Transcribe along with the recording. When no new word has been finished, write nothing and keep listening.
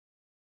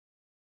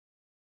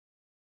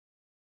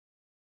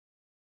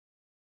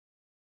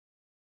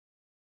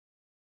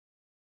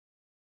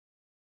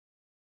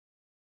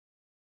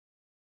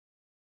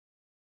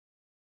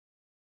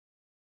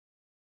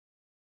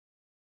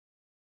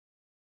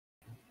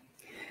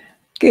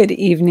Good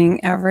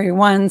evening,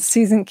 everyone.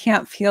 Susan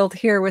Campfield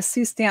here with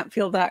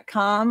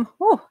SueStampfield.com.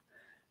 Oh,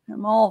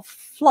 I'm all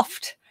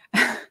fluffed.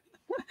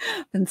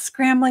 Been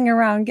scrambling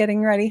around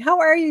getting ready. How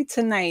are you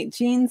tonight?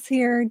 Jean's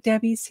here.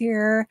 Debbie's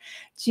here.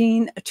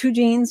 Jean, two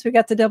Jeans. We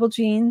got the double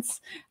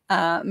Jeans.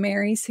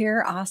 Mary's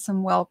here.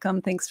 Awesome.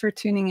 Welcome. Thanks for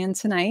tuning in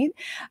tonight.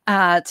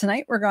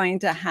 Tonight, we're going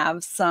to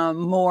have some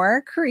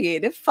more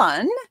creative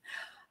fun.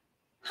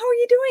 How are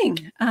you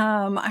doing?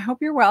 I hope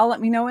you're well.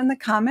 Let me know in the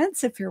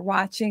comments if you're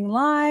watching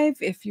live,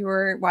 if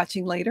you're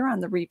watching later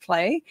on the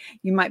replay.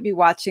 You might be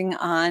watching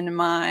on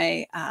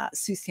my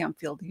Sue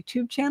Stampfield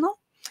YouTube channel.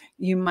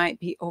 You might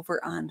be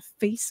over on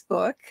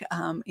Facebook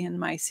in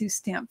my Sue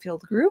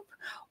Stampfield group,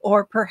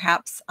 or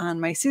perhaps on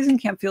my Susan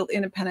Campfield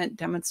Independent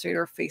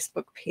Demonstrator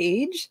Facebook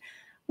page.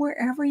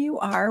 Wherever you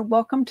are,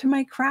 welcome to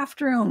my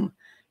craft room.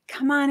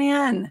 Come on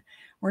in.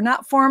 We're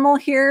not formal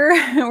here.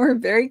 We're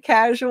very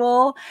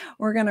casual.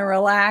 We're going to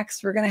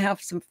relax. We're going to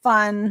have some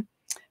fun.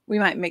 We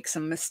might make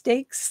some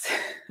mistakes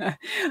and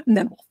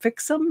then we'll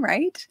fix them,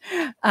 right?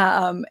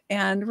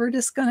 And we're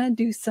just going to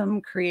do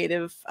some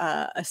creative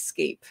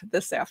escape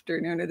this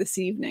afternoon or this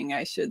evening,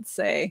 I should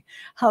say.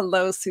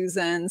 Hello,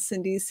 Susan.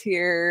 Cindy's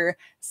here.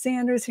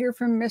 Sandra's here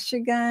from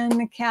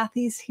Michigan.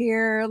 Kathy's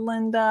here.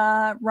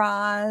 Linda,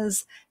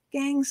 Roz.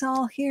 Gang's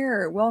all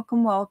here.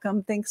 Welcome,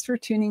 welcome. Thanks for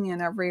tuning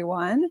in,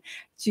 everyone.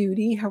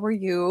 Judy, how are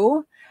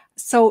you?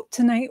 So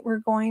tonight we're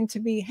going to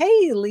be,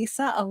 hey,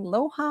 Lisa,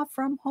 aloha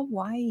from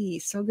Hawaii.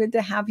 So good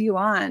to have you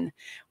on.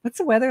 What's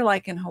the weather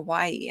like in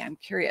Hawaii? I'm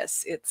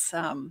curious. It's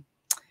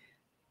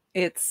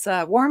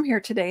warm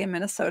here today in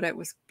Minnesota. It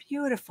was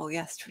beautiful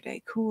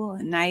yesterday, cool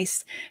and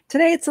nice.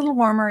 Today it's a little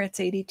warmer. It's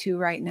 82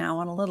 right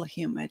now and a little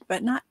humid,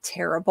 but not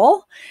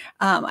terrible.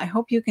 I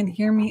hope you can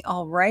hear me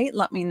all right.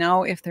 Let me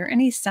know if there are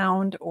any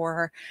sound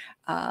or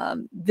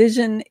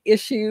vision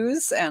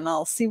issues, and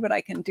I'll see what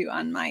I can do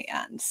on my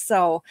end.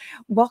 So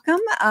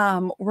welcome.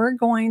 We're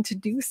going to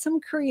do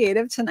some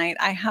creative tonight.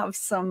 I have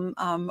some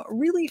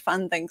really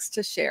fun things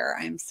to share.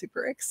 I'm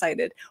super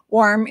excited.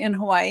 Warm in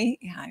Hawaii.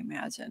 Yeah, I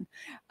imagine.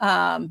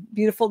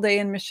 Beautiful day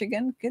in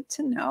Michigan. Good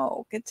to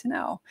know. Good to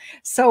know.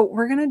 So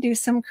we're going to do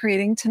some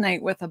creating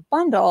tonight with a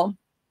bundle.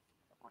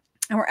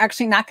 And we're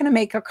actually not going to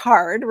make a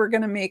card. We're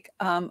going to make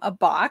a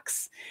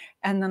box.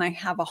 And then I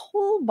have a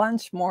whole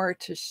bunch more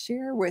to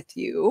share with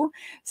you.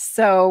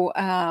 So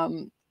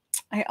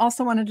I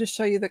also wanted to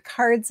show you the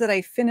cards that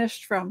I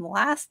finished from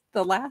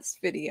the last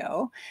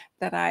video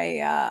that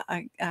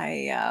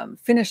I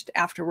finished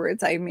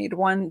afterwards. I made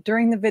one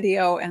during the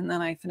video, and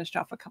then I finished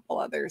off a couple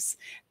others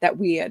that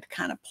we had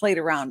kind of played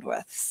around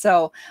with.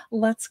 So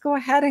let's go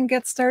ahead and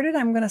get started.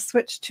 I'm going to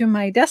switch to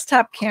my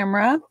desktop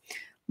camera.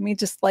 Let me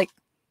just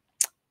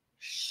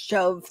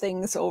shove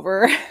things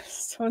over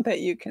so that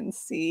you can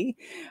see.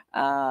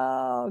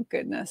 Oh,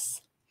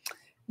 goodness.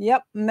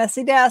 Yep,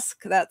 messy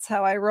desk. That's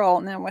how I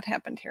roll. Now what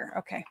happened here?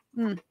 Okay.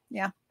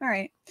 Yeah. All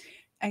right.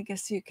 I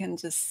guess you can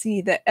just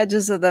see the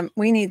edges of them.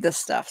 We need this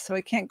stuff, so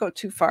we can't go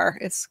too far.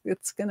 It's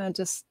gonna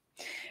just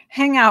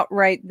hang out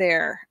right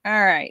there.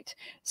 All right.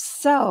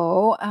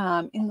 So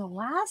in the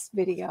last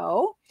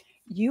video,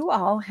 you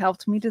all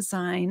helped me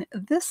design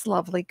this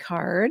lovely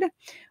card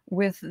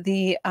with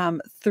the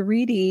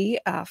 3D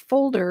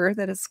folder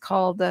that is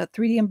called the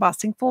 3D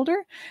embossing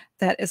folder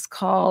that is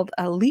called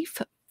a leaf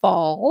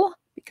fall,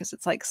 because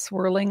it's like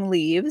swirling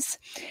leaves.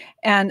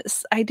 And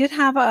I did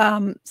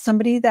have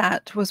somebody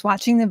that was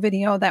watching the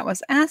video that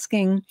was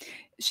asking.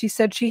 She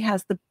said she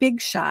has the Big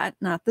Shot,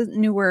 not the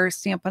newer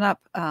Stampin' Up!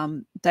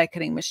 Die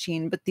cutting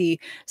machine, but the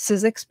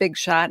Sizzix Big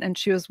Shot. And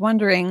she was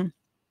wondering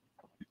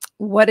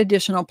what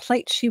additional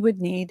plate she would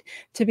need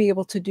to be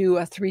able to do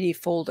a 3D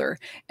folder.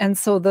 And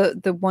so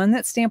the one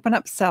that Stampin'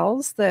 Up!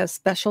 Sells, the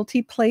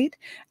specialty plate,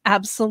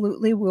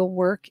 absolutely will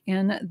work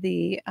in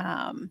the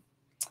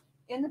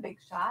Big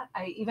Shot.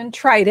 I even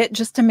tried it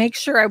just to make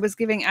sure I was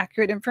giving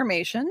accurate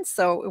information.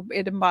 So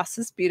it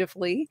embosses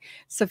beautifully.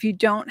 So if you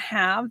don't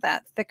have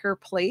that thicker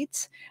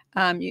plate,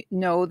 you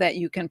know that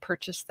you can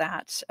purchase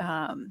that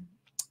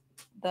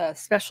the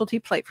specialty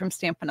plate from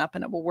Stampin' Up!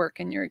 And it will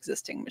work in your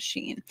existing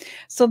machine.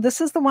 So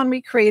this is the one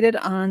we created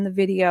on the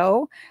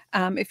video.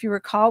 If you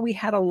recall, we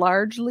had a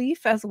large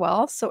leaf as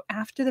well. So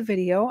after the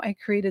video, I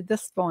created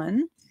this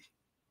one.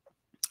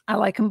 I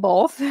like them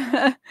both.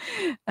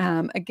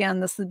 Again,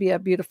 this would be a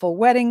beautiful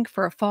wedding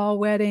for a fall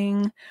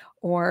wedding,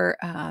 or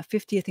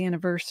 50th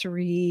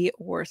anniversary,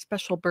 or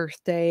special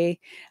birthday.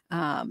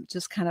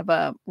 Just kind of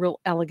a real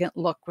elegant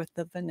look with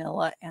the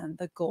vanilla and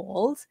the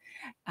gold.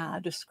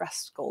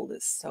 Distressed gold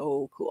is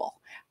so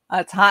cool.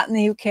 It's hot in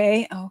the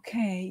UK.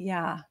 Okay,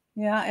 yeah.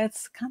 Yeah,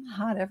 it's kind of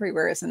hot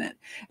everywhere, isn't it?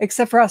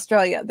 Except for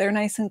Australia. They're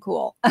nice and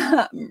cool.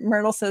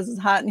 Myrtle says it's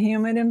hot and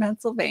humid in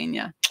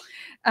Pennsylvania.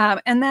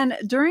 And then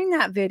during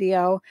that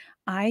video,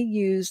 I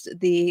used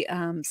the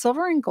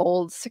silver and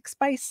gold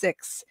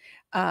 6x6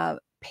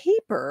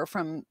 paper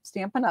from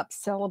Stampin' Up!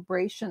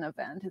 Celebration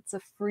event. It's a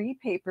free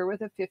paper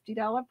with a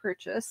 $50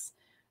 purchase.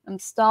 I'm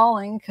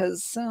stalling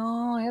because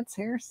it's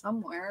here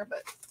somewhere,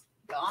 but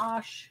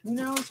gosh, who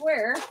knows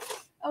where.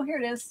 Oh, here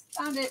it is.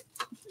 Found it.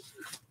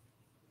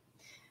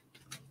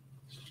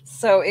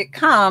 So it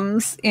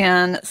comes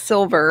in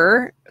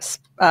silver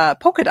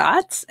polka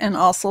dots and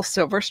also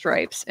silver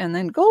stripes, and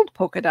then gold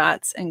polka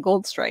dots and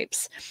gold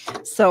stripes.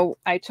 So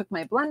I took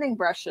my blending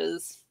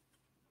brushes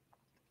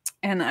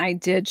and I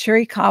did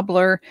Cherry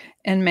Cobbler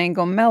and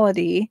Mango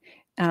Melody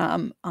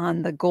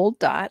on the gold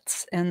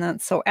dots. And then,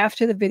 so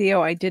after the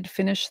video, I did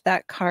finish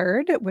that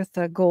card with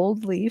a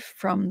gold leaf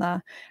from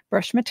the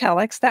Brush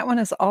Metallics. That one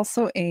is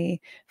also a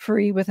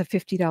free with a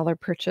 $50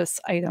 purchase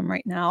item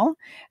right now.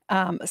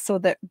 So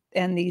that,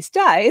 and these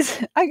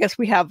dies, I guess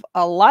we have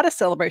a lot of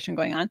celebration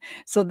going on.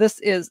 So this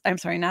is, I'm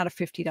sorry, not a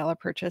 $50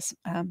 purchase.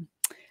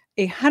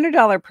 A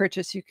 $100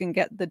 purchase, you can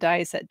get the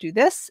dies that do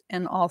this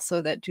and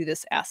also that do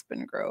this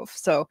Aspen Grove.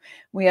 So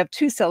we have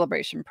two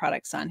celebration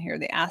products on here,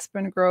 the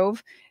Aspen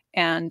Grove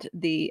and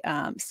the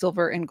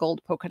silver and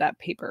gold polka dot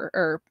paper,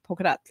 or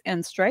polka dots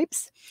and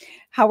stripes.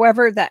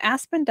 However, the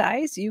Aspen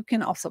dies, you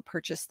can also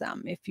purchase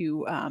them. If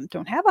you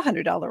don't have a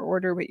 $100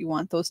 order, but you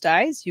want those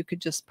dies, you could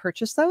just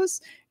purchase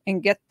those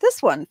and get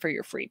this one for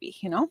your freebie,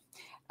 you know?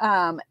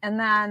 And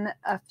then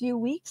a few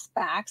weeks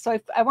back, so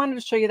I wanted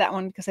to show you that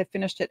one because I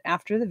finished it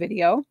after the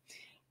video.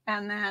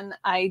 And then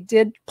I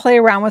did play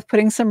around with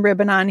putting some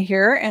ribbon on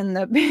here, and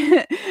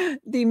the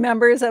the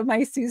members of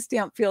my Sue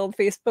Stampfield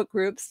Facebook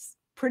groups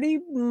pretty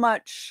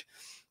much,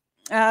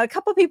 a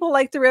couple people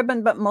liked the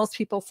ribbon, but most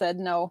people said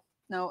no,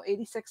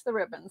 86 the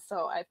ribbon.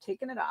 So I've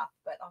taken it off,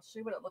 but I'll show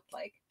you what it looked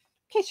like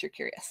in case you're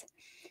curious.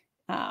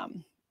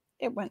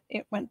 It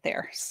went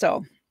there.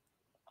 So,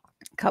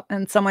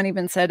 and someone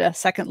even said a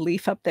second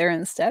leaf up there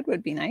instead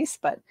would be nice,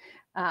 but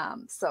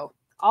so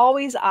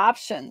always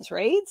options,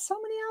 right? So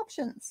many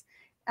options.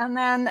 And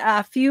then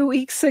a few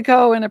weeks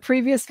ago in a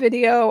previous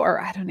video,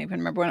 or I don't even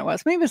remember when it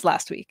was, maybe it was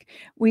last week,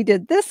 we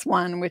did this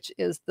one, which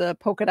is the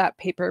polka dot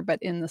paper, but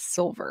in the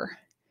silver,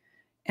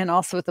 and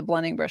also with the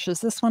blending brushes.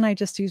 This one I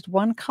just used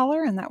one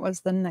color, and that was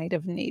the Night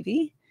of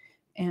Navy.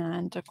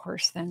 And of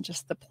course, then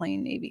just the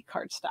plain navy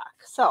cardstock.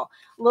 So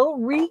a little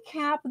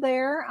recap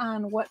there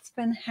on what's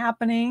been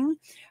happening.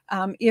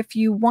 If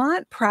you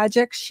want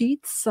project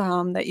sheets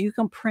that you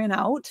can print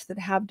out that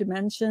have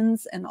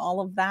dimensions and all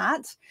of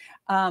that,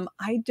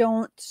 I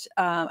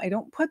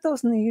don't put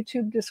those in the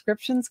YouTube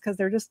descriptions because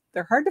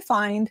they're hard to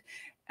find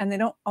and they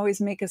don't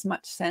always make as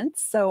much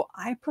sense. So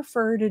I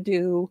prefer to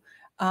do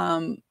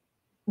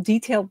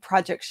detailed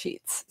project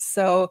sheets.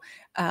 So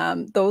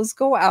those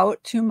go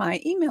out to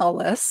my email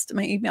list,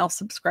 my email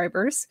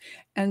subscribers.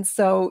 And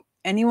so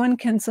anyone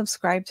can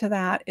subscribe to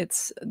that.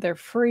 They're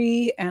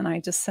free, and I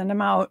just send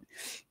them out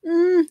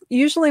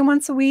usually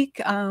once a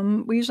week.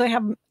 We usually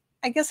have,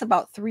 I guess,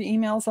 about 3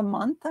 emails a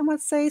month, I would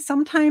say,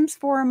 sometimes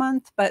 4 a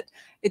month, but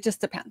it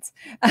just depends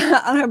on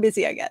how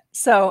busy I get.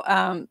 So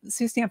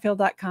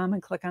SueStampfield.com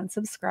and click on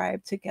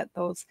subscribe to get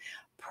those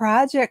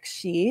project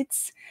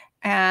sheets.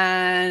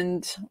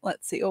 And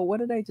let's see. Oh, what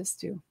did I just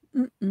do?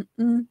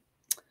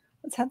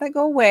 Let's have that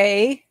go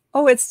away.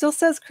 Oh, it still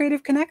says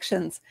Creative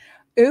Connections.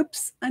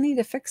 Oops, I need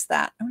to fix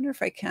that. I wonder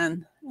if I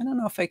can. I don't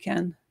know if I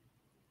can.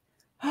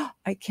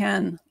 I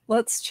can.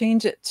 Let's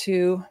change it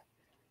to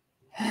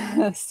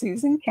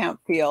Susan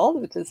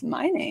Campfield, which is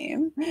my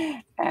name,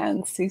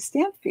 and Sue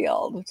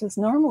Stampfield, which is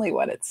normally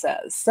what it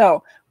says.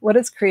 So what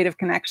is Creative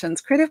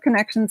Connections? Creative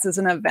Connections is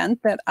an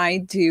event that I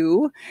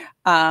do.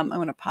 I'm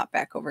going to pop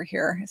back over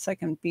here so I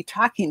can be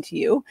talking to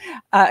you.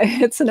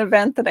 It's an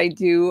event that I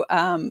do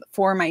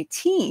for my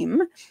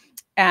team.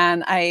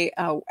 And I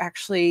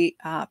actually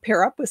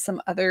pair up with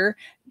some other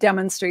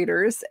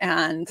demonstrators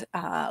and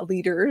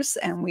leaders,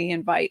 and we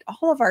invite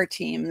all of our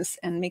teams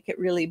and make it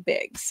really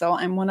big. So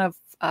I'm one of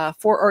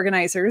 4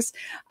 organizers.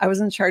 I was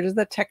in charge of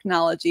the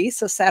technology.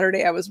 So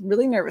Saturday, I was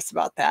really nervous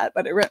about that,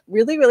 but it went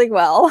really, really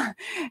well.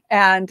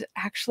 And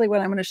actually,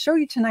 what I'm going to show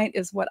you tonight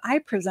is what I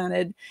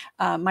presented,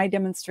 my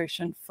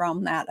demonstration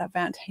from that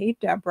event. Hey,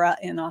 Deborah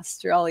in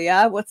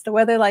Australia. What's the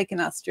weather like in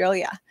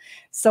Australia?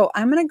 So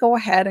I'm going to go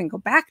ahead and go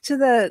back to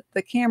the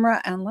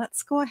camera, and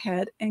let's go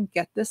ahead and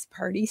get this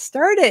party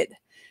started.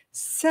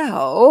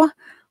 So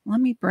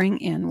let me bring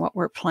in what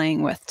we're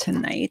playing with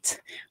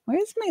tonight. Why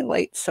is my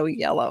light so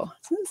yellow?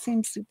 Doesn't it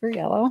seem super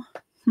yellow?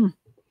 All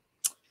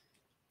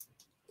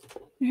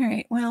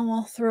right, well,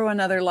 we'll throw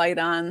another light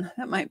on.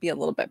 That might be a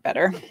little bit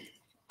better.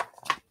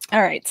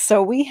 All right,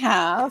 so we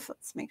have,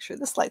 let's make sure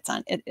this light's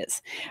on. It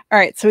is. All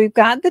right, so we've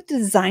got the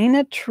Design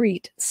a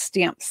Treat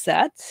stamp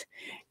set,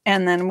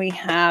 and then we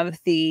have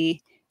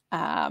the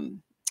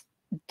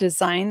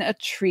Design a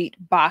Treat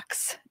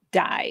box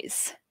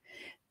dies.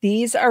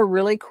 These are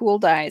really cool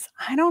dies.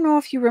 I don't know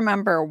if you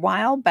remember, a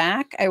while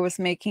back, I was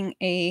making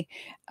a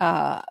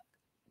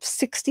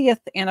 60th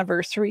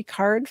anniversary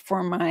card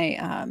for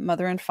my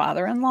mother and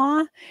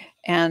father-in-law.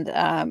 And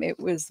it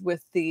was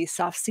with the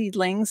soft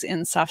seedlings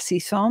in soft sea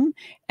foam.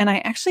 And I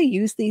actually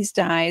used these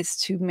dies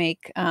to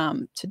make,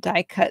 to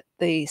die cut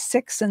the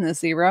 6 and the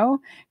 0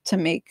 to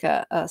make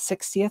a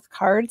 60th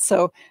card.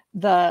 So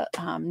the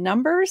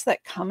numbers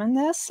that come in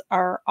this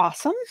are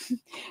awesome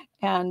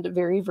and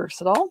very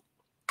versatile.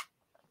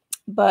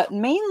 But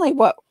mainly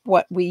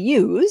what we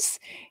use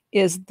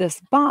is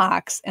this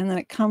box, and then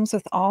it comes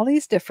with all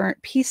these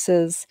different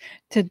pieces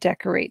to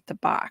decorate the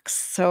box.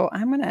 So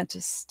I'm going to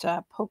just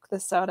poke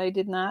this out. I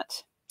did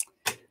not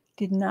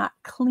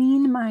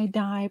clean my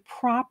die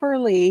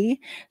properly.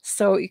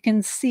 So you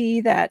can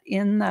see that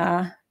in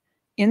the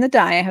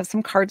die, I have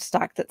some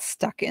cardstock that's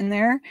stuck in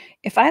there.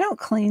 If I don't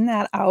clean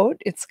that out,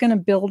 it's going to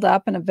build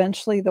up, and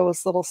eventually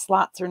those little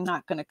slots are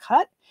not going to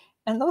cut.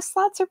 And those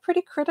slots are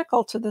pretty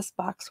critical to this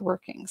box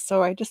working.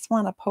 So I just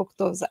want to poke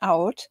those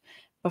out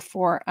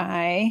before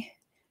I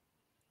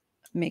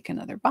make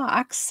another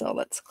box. So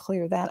let's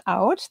clear that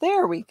out.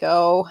 There we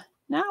go.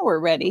 Now we're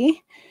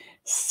ready.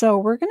 So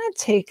we're going to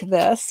take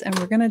this and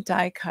we're going to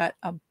die cut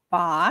a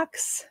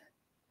box.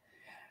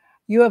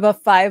 You have a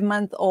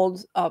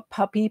 5-month-old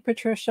puppy,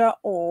 Patricia.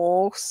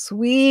 Oh,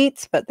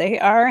 sweet. But they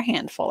are a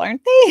handful,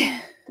 aren't they?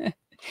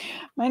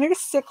 Mine are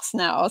 6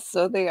 now,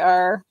 so they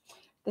are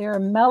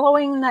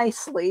mellowing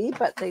nicely,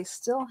 but they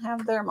still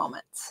have their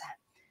moments,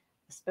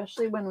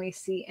 especially when we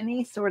see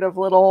any sort of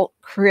little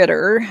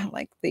critter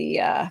like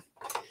the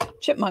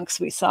chipmunks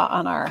we saw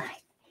on our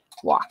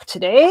walk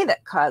today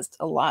that caused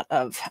a lot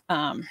of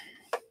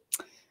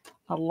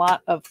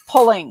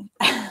pulling.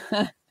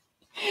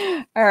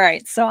 All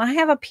right, so I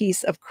have a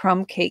piece of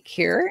crumb cake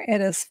here. It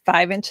is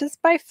 5 inches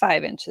by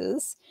 5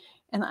 inches.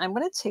 And I'm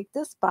going to take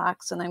this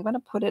box and I'm going to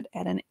put it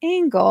at an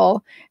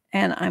angle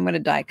and I'm going to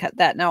die cut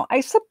that. Now,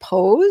 I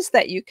suppose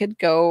that you could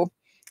go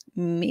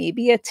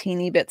maybe a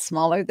teeny bit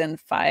smaller than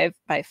 5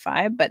 by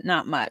 5, but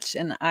not much.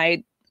 And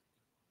I'd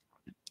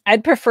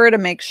prefer to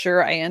make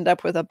sure I end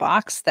up with a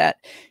box that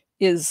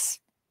is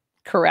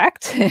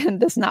correct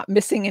and is not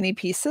missing any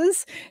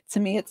pieces. To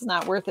me, it's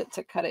not worth it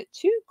to cut it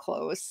too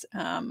close.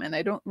 And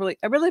I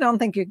really don't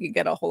think you could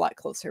get a whole lot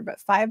closer, but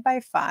 5 by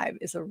 5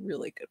 is a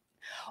really good.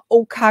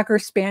 Oh, Cocker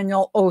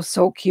Spaniel. Oh,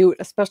 so cute,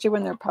 especially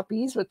when they're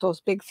puppies with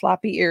those big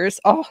floppy ears.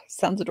 Oh,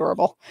 sounds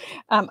adorable.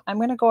 I'm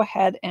going to go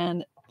ahead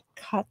and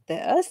cut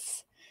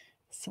this.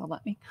 So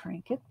let me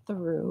crank it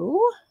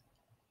through.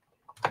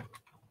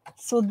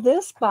 So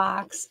this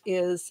box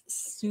is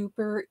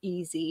super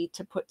easy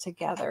to put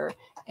together.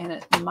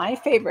 And my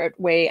favorite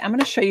way, I'm going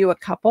to show you a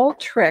couple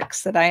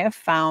tricks that I have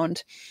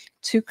found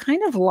to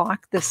kind of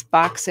lock this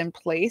box in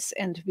place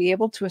and to be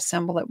able to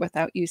assemble it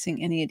without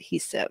using any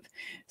adhesive.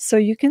 So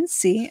you can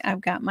see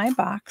I've got my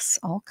box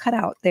all cut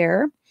out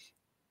there.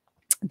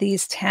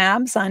 These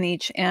tabs on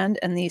each end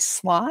and these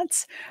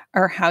slots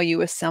are how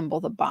you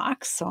assemble the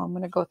box. So I'm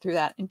going to go through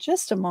that in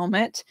just a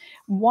moment.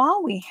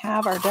 While we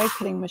have our die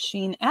cutting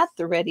machine at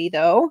the ready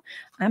though,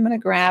 I'm going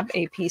to grab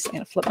a piece. I'm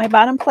going to flip my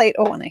bottom plate.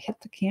 Oh, and I hit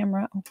the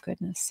camera. Oh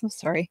goodness, so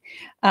sorry.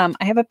 I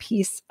have a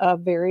piece of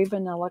very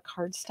vanilla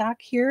cardstock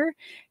here,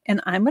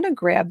 and I'm going to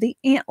grab the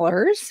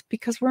antlers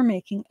because we're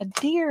making a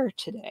deer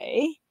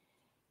today.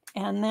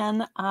 And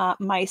then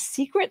my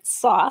secret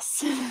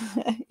sauce,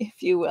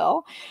 if you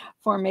will,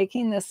 for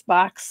making this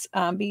box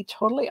be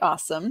totally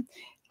awesome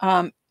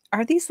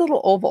are these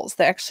little ovals.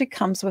 That actually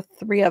comes with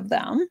 3 of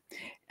them.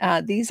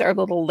 These are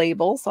little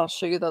labels. I'll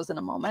show you those in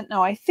a moment.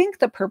 Now, I think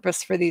the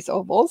purpose for these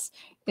ovals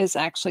is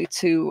actually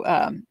to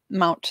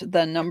mount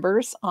the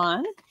numbers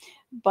on,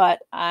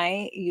 but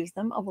I use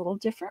them a little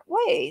different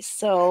way.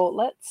 So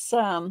let's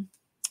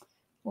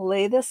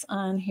lay this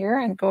on here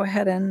and go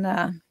ahead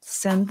and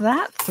send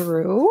that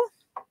through.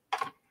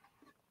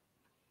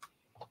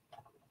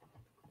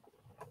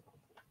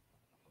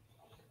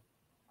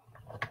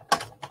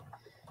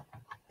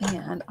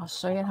 And I'll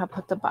show you how to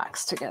put the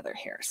box together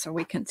here. So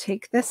we can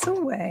take this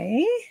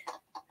away,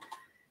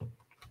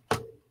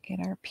 get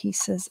our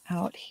pieces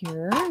out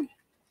here.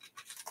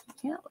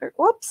 Antler,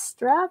 whoops,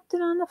 dropped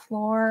it on the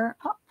floor.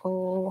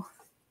 Uh-oh,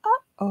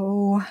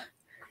 uh-oh.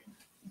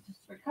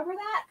 Just recover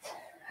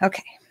that.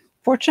 Okay.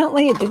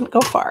 Fortunately, it didn't go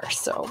far,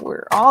 so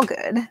we're all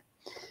good.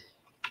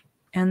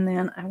 And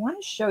then I want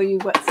to show you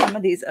what some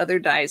of these other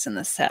dies in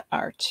the set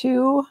are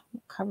too.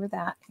 We'll cover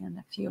that in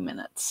a few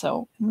minutes.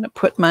 So I'm going to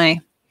put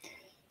my,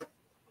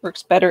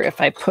 works better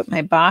if I put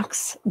my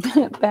box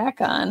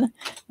back on.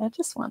 That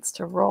just wants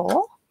to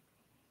roll.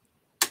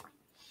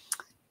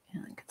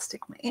 And I can stick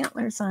my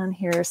antlers on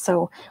here.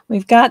 So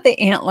we've got the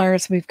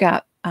antlers, we've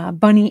got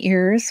bunny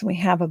ears, we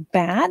have a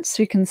bat,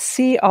 so you can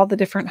see all the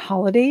different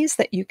holidays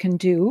that you can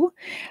do.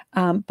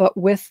 But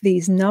with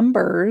these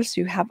numbers,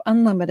 you have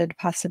unlimited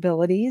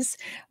possibilities.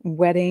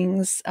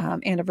 Weddings,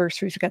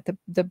 anniversaries. We've got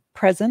the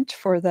present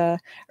for the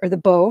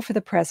bow for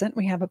the present.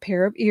 We have a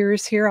pair of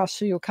ears here. I'll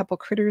show you a couple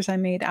critters I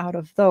made out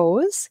of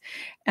those.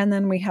 And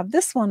then we have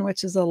this one,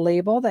 which is a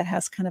label that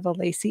has kind of a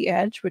lacy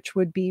edge, which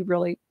would be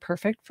really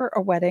perfect for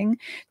a wedding.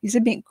 These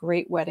would make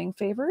great wedding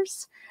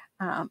favors.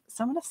 So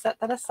I'm going to set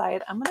that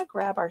aside. I'm going to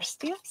grab our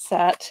stamp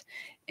set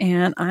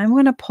and I'm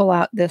going to pull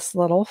out this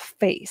little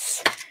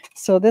face.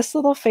 So this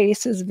little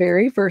face is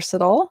very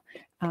versatile.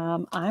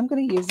 I'm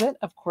going to use it,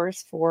 of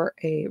course, for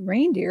a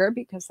reindeer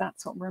because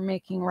that's what we're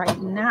making right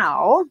now.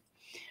 All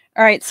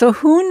right, so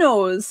who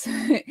knows?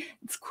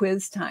 It's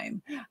quiz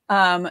time.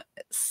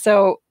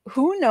 So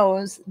who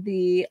knows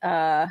the,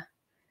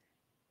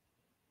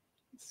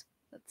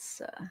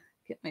 let's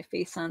get my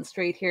face on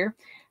straight here.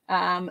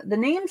 The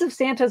names of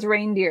Santa's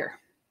reindeer.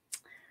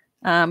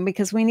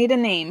 Because we need a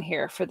name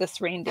here for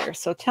this reindeer.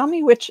 So tell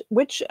me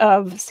which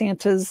of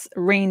Santa's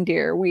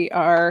reindeer we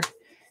are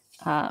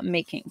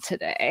making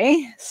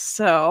today.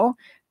 So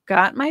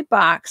got my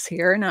box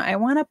here. Now I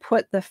want to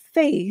put the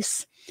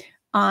face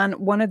on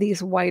one of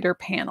these wider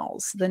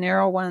panels. The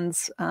narrow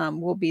ones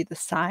will be the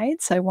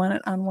sides. I want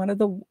it on one of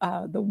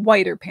the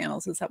wider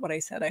panels. Is that what I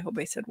said? I hope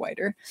I said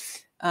wider.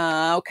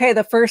 Okay,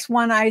 the first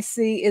one I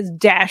see is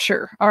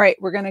Dasher. All right,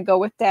 we're going to go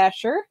with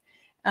Dasher.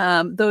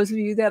 Those of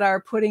you that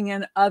are putting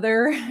in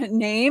other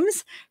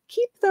names,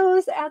 keep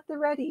those at the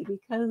ready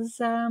because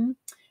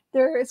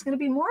there is going to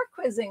be more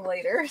quizzing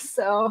later.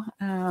 So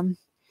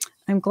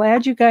I'm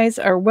glad you guys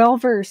are well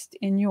versed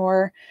in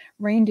your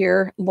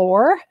reindeer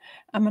lore.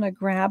 I'm going to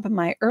grab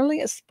my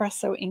early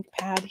espresso ink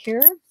pad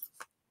here.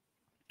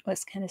 Oh,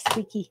 it's kind of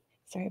squeaky.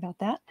 Sorry about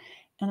that.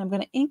 And I'm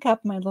going to ink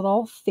up my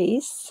little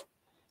face.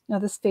 Now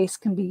this face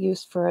can be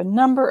used for a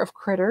number of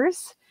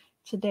critters.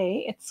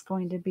 Today it's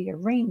going to be a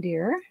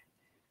reindeer,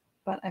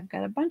 but I've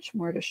got a bunch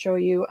more to show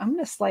you. I'm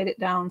going to slide it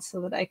down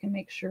so that I can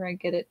make sure I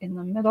get it in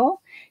the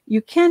middle.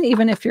 You can,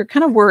 even if you're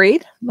kind of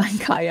worried,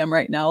 like I am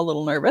right now, a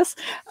little nervous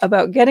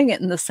about getting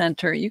it in the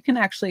center, you can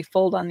actually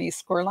fold on these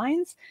score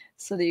lines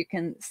so that you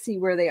can see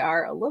where they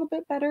are a little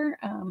bit better.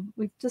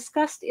 We've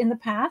discussed in the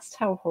past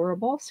how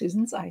horrible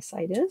Susan's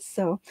eyesight is,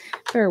 so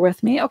bear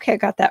with me. Okay, I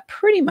got that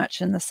pretty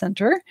much in the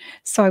center.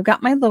 So I've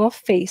got my little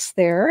face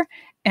there.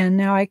 And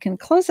now I can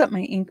close up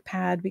my ink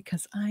pad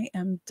because I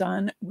am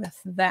done with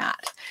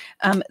that.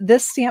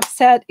 This stamp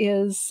set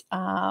is,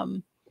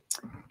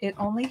 it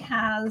only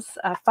has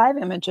 5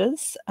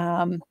 images.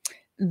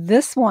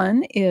 This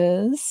one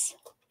is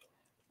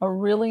a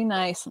really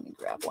nice, let me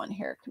grab one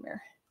here, come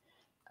here.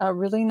 A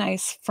really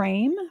nice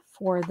frame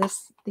for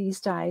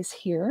these dies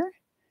here.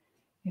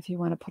 If you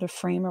want to put a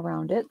frame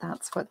around it,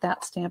 that's what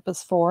that stamp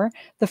is for.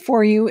 The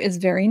For You is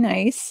very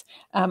nice.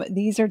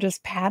 These are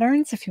just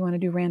patterns. If you want to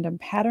do random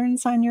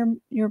patterns on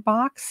your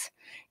box,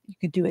 you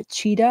could do a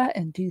cheetah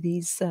and do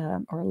these,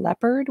 or a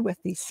leopard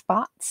with these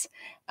spots.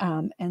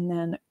 And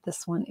then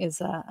this one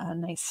is a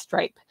nice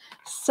stripe.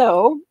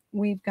 So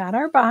we've got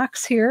our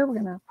box here.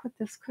 We're going to put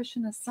this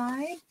cushion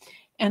aside.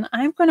 And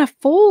I'm going to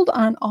fold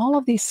on all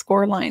of these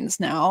score lines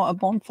now. A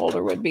bone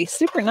folder would be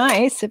super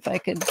nice if I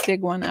could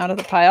dig one out of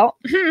the pile.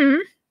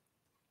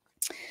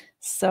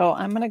 So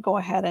I'm going to go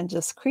ahead and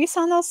just crease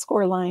on those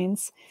score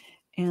lines.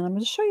 And I'm going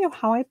to show you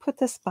how I put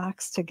this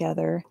box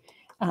together.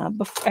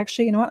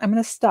 Actually, you know what? I'm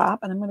going to stop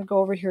and I'm going to go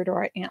over here to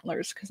our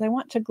antlers because I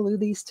want to glue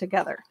these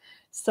together.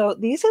 So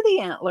these are the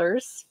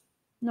antlers.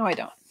 No, I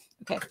don't.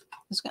 Okay.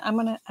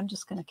 I'm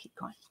just going to keep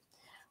going.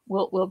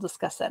 We'll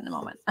discuss that in a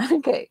moment.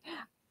 Okay.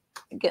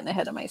 I'm getting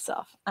ahead of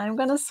myself. I'm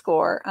going to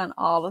score on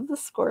all of the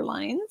score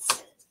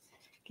lines.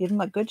 Give them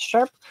a good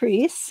sharp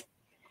crease.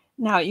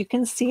 Now you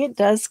can see it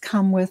does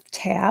come with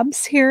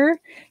tabs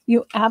here.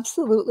 You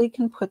absolutely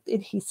can put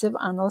adhesive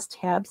on those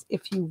tabs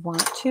if you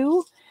want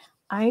to.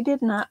 I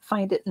did not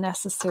find it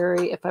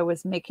necessary if I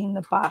was making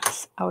the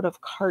box out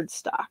of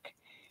cardstock.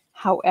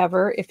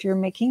 However, if you're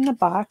making the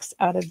box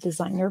out of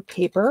designer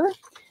paper,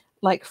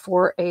 like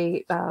for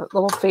a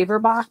little favor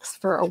box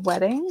for a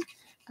wedding,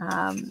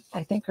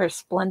 I think our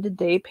Splendid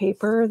Day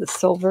paper, the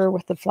silver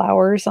with the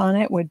flowers on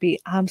it, would be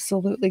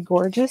absolutely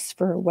gorgeous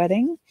for a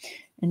wedding.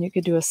 And you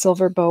could do a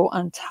silver bow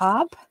on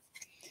top.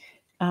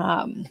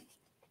 I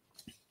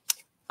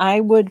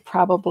would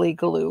probably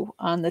glue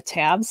on the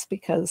tabs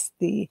because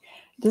the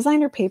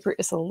designer paper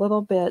is a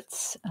little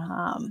bit,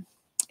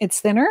 it's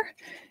thinner,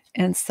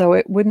 and so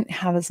it wouldn't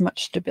have as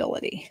much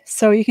stability.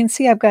 So you can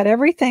see I've got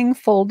everything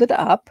folded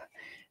up,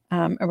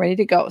 ready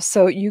to go.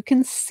 So you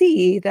can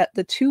see that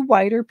the 2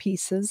 wider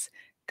pieces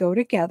go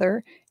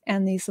together,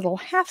 and these little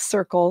half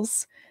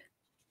circles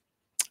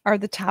are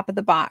the top of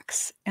the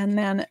box. And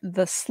then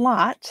the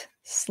slot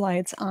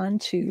slides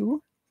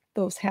onto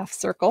those half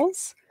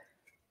circles.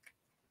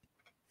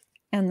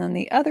 And then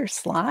the other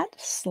slot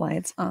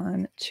slides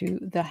on to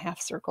the half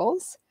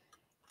circles.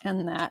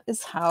 And that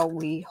is how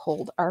we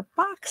hold our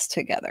box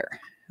together.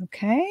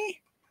 Okay.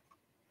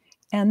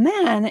 And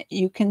then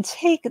you can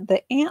take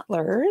the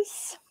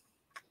antlers.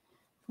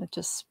 I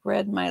just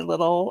spread my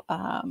little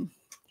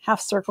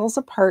half circles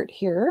apart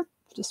here.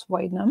 Just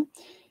widen them.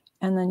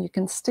 And then you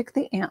can stick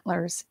the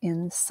antlers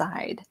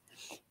inside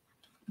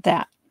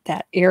that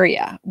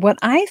area. What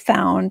I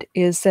found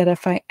is that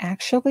if I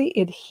actually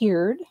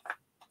adhered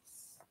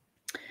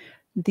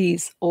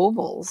these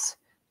ovals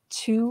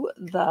to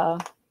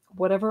the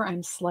whatever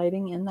I'm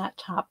sliding in that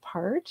top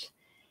part,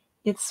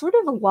 it sort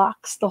of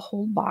locks the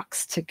whole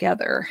box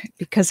together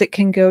because it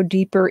can go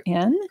deeper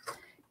in,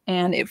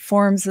 and it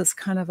forms this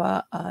kind of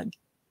a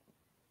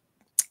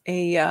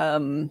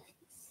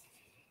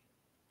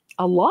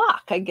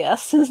lock, I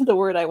guess is the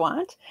word I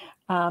want,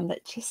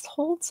 that just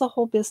holds the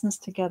whole business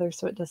together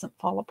so it doesn't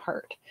fall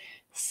apart.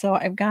 So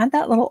I've got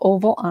that little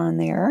oval on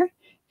there,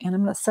 and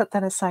I'm going to set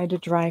that aside to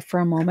dry for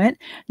a moment.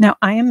 Now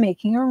I am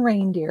making a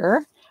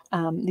reindeer.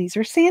 These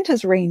are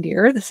Santa's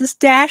reindeer. This is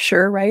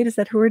Dasher, right? Is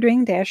that who we're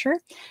doing, Dasher?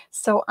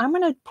 So I'm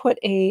going to put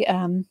a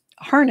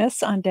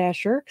harness on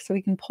Dasher so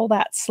we can pull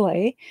that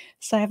sleigh.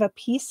 So I have a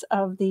piece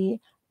of the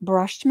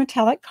brushed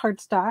metallic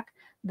cardstock.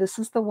 This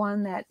is the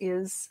one that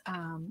is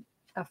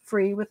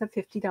free with a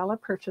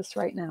 $50 purchase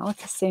right now.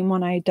 It's the same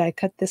one I die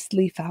cut this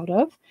leaf out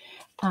of.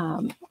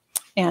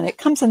 And it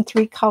comes in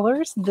 3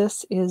 colors.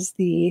 This is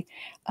the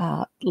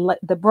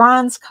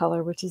bronze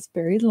color, which is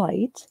very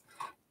light.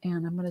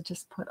 And I'm going to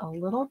just put a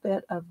little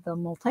bit of the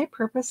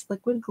multi-purpose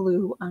liquid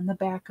glue on the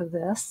back of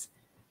this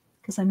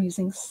because I'm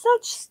using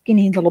such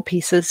skinny little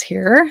pieces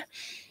here.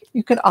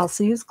 You could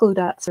also use glue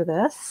dots for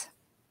this.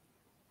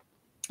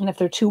 And if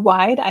they're too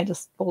wide, I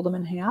just fold them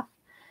in half.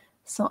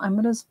 So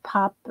I'm going to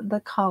pop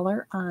the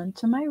collar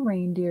onto my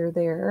reindeer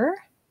there.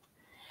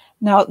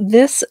 Now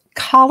this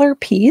collar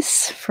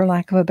piece, for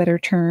lack of a better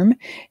term,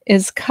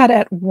 is cut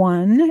at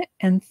 1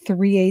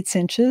 3/8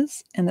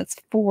 inches, and it's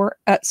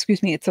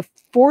it's a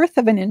 1/4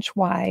 of an inch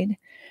wide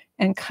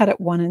and cut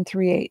at 1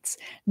 3/8.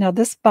 Now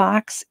this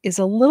box is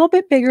a little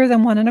bit bigger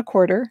than 1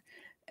 1/4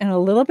 and a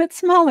little bit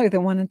smaller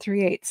than 1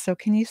 3/8. So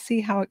can you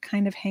see how it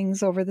kind of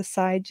hangs over the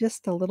side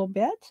just a little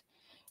bit?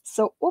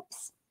 So,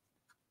 oops,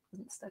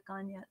 isn't stuck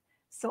on yet.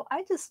 So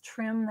I just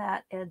trim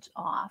that edge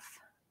off.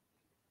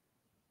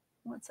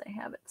 Once I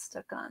have it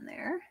stuck on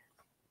there,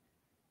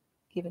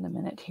 give it a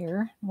minute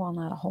here. Well,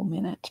 not a whole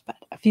minute, but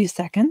a few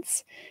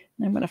seconds.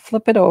 And I'm going to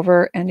flip it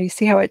over, and you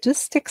see how it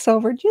just sticks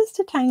over just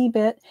a tiny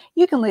bit.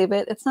 You can leave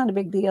it. It's not a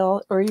big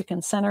deal, or you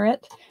can center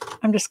it.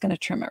 I'm just going to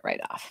trim it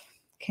right off.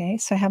 Okay,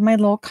 so I have my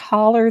little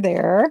collar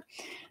there.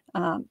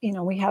 You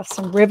know, we have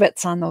some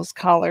rivets on those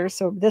collars,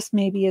 so this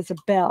maybe is a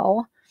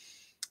bell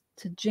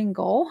to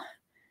jingle.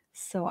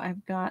 So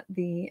I've got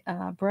the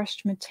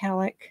brushed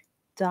metallic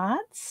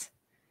dots.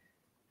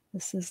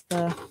 This is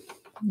the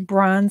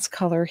bronze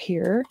color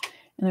here,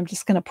 and I'm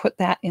just going to put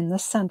that in the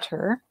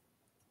center.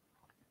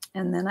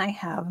 And then I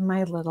have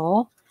my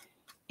little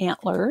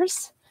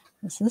antlers.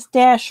 This is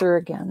Dasher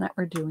again that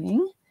we're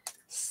doing.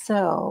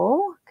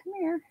 So come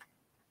here.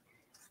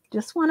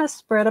 Just want to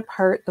spread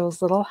apart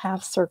those little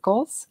half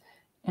circles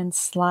and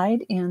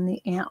slide in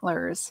the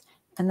antlers.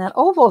 And that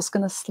oval is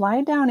going to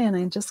slide down in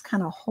and just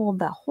kind of hold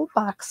that whole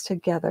box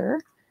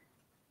together.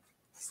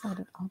 Slide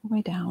it all the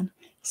way down.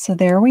 So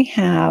there we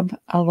have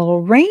a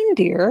little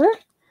reindeer.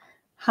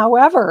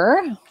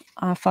 However,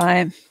 if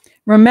I'm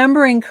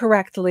remembering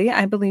correctly,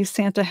 I believe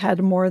Santa had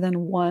more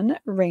than 1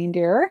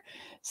 reindeer.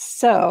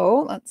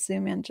 So let's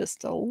zoom in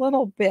just a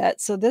little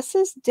bit. So this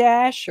is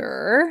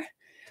Dasher.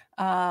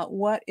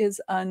 What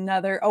is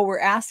another? Oh, we're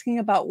asking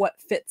about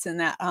what fits in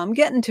that. I'm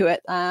getting to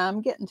it.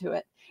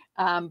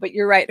 But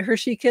you're right.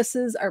 Hershey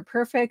Kisses are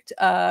perfect.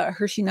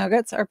 Hershey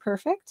Nuggets are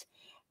perfect.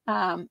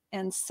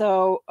 And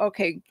so,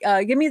 okay,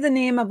 give me the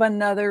name of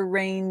another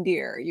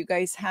reindeer. You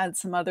guys had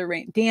some other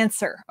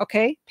Dancer.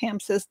 Okay, Pam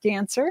says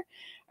Dancer.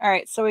 All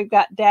right, so we've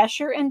got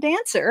Dasher and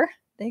Dancer.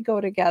 They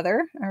go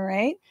together. All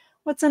right.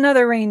 What's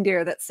another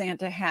reindeer that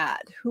Santa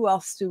had? Who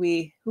else did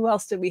we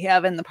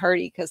have in the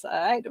party? Because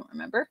I don't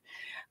remember.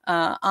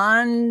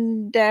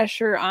 On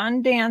Dasher,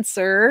 on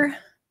Dancer.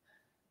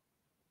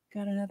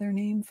 Got another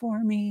name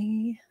for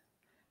me?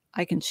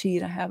 I can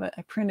cheat. I have it.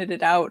 I printed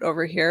it out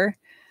over here.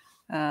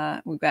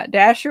 We've got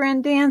Dasher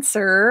and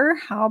Dancer.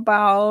 How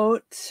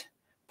about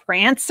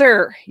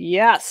Prancer?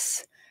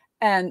 Yes.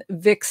 And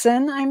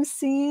Vixen, I'm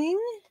seeing.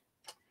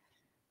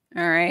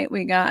 All right,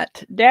 we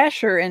got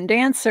Dasher and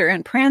Dancer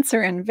and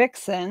Prancer and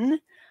Vixen.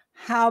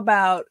 How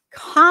about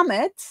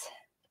Comet?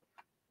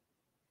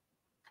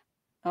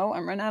 Oh,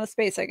 I'm running out of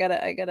space. I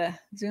gotta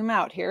zoom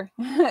out here.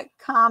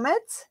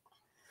 Comet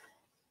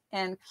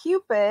and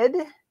Cupid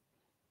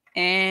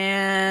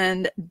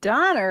and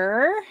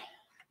Donner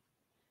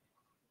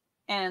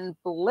and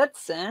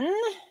Blitzen.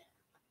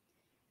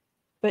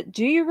 But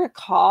do you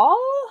recall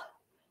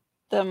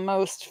the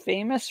most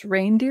famous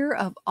reindeer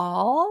of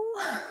all?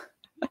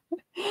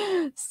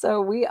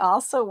 So we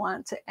also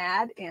want to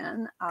add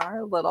in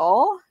our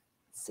little,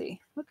 let's see,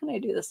 what can I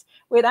do this?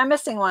 Wait, I'm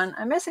missing one.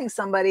 I'm missing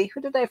somebody.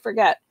 Who did I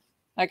forget?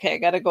 Okay, I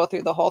got to go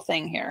through the whole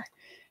thing here.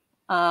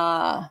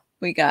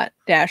 We got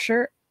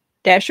Dasher,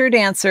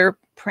 Dancer,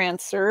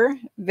 Prancer,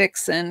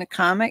 Vixen,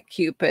 Comet,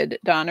 Cupid,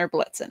 Donner,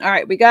 Blitzen. All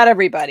right, we got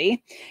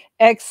everybody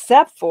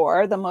except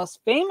for the most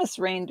famous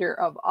reindeer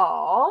of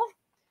all.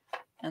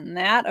 And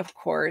that, of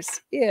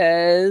course,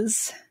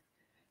 is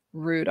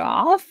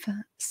Rudolph.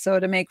 So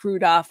to make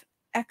Rudolph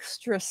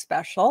extra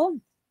special,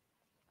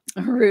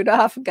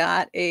 Rudolph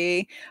got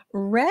a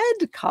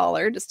red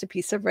collar, just a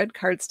piece of red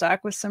cardstock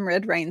with some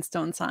red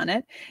rhinestones on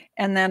it.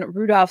 And then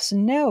Rudolph's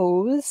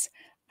nose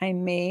I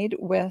made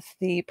with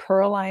the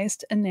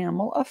pearlized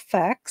enamel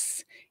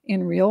effects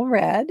in real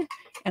red.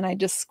 And I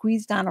just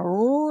squeezed on a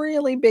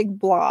really big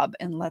blob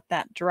and let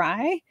that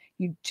dry.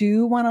 You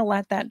do want to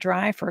let that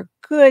dry for a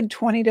good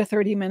 20 to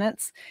 30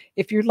 minutes.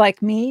 If you're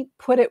like me,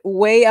 put it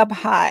way up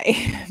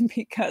high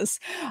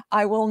because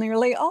I will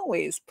nearly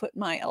always put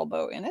my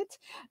elbow in it.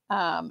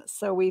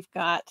 So we've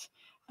got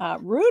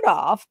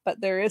Rudolph,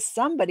 but there is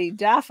somebody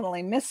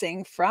definitely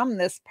missing from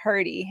this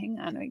party. Hang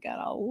on, we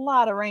got a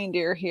lot of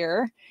reindeer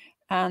here.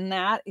 And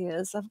that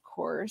is, of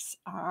course,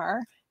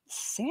 our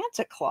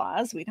Santa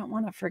Claus. We don't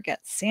want to forget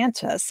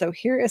Santa. So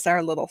here is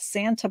our little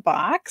Santa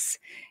box.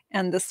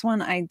 And this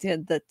one I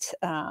did the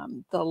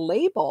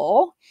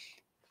label.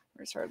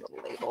 Where's our little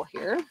label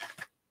here?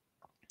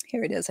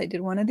 Here it is. I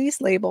did one of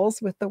these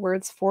labels with the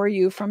words "for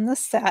you" from the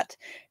set.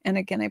 And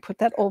again, I put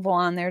that oval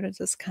on there to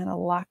just kind of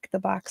lock the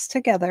box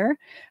together.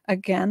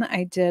 Again,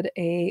 I did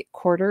a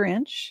 1/4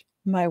 inch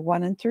by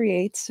 1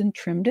 3/8 and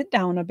trimmed it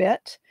down a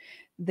bit.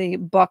 The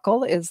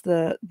buckle is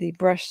the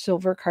brushed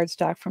silver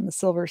cardstock from the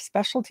silver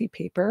specialty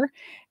paper,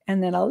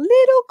 and then a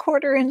little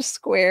 1/4 inch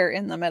square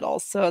in the middle.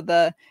 So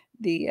the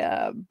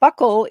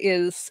buckle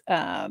is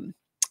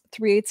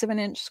 3/8 of an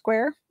inch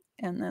square,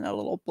 and then a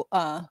little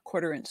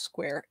 1/4 inch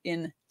square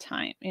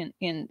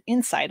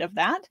inside of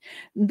that.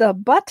 The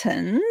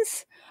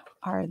buttons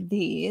are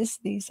these.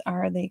 These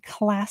are the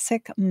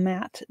classic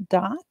matte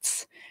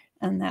dots,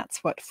 and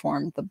that's what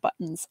formed the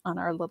buttons on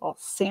our little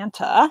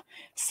Santa.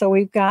 So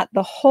we've got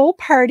the whole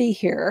party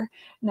here.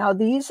 Now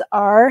these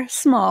are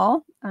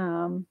small.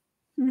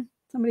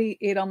 Somebody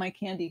ate all my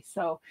candy,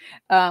 so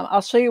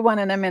I'll show you one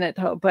in a minute,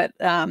 though. But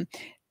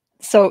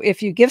so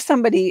if you give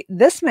somebody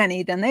this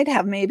many, then they'd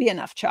have maybe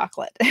enough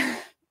chocolate,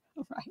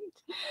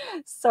 right?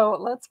 So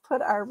let's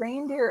put our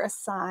reindeer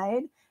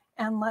aside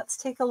and let's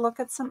take a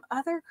look at some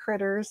other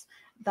critters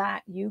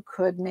that you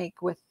could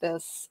make with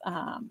this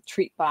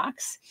treat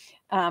box.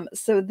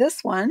 So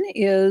this one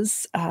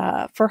is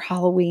for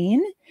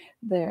Halloween.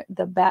 The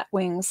bat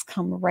wings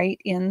come right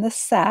in the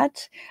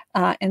set.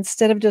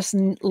 Instead of just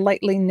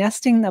lightly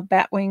nesting the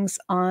bat wings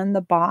on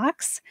the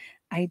box,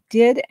 I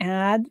did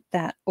add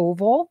that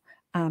oval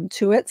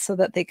to it so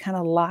that they kind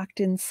of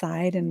locked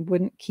inside and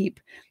wouldn't keep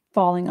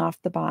falling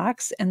off the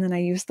box. And then I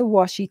used the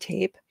washi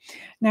tape.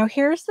 Now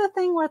here's the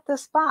thing with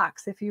this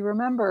box. If you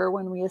remember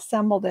when we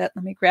assembled it,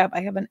 let me grab,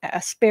 I have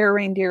a spare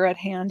reindeer at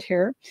hand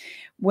here.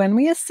 When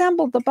we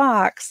assembled the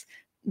box,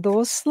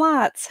 those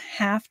slots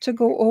have to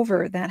go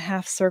over that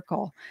half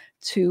circle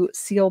to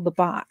seal the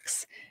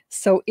box.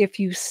 So if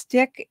you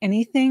stick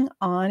anything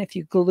on, if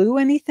you glue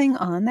anything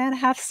on that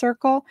half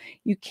circle,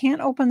 you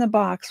can't open the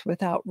box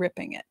without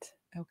ripping it.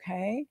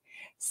 Okay,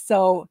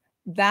 so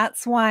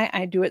that's why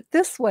I do it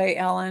this way,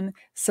 Ellen,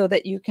 so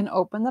that you can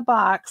open the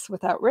box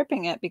without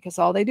ripping it, because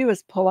all they do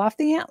is pull off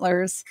the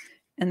antlers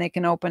and they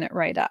can open it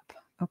right up.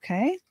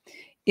 Okay,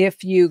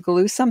 if you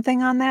glue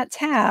something on that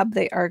tab,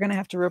 they are going to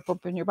have to rip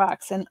open your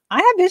box. And I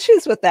have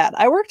issues with that.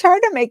 I worked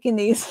hard at making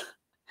these.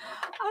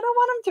 I don't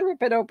want them to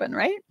rip it open,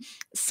 right?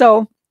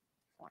 So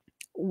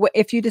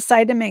if you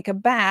decide to make a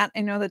bat,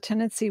 I know the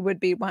tendency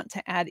would be want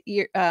to add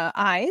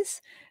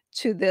eyes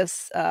to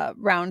this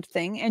round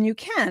thing, and you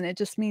can. It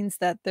just means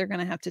that they're going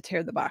to have to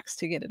tear the box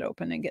to get it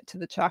open and get to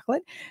the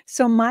chocolate.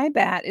 So my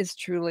bat is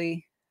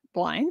truly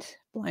blind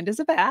as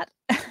a bat.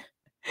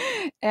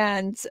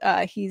 And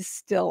he's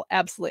still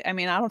absolutely, I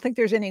mean, I don't think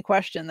there's any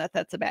question that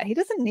that's a bat. He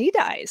doesn't need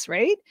eyes,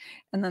 right?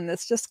 And then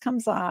this just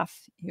comes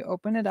off. You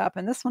open it up,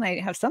 and this one I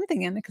have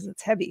something in it because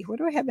it's heavy. What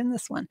do I have in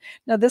this one?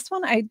 Now this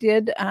one I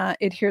did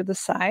adhere the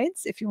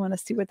sides. If you want to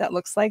see what that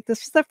looks like,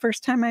 this was the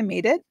first time I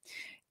made it,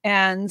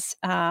 and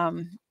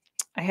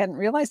I hadn't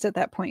realized at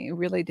that point you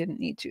really didn't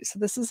need to. So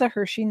this is a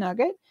Hershey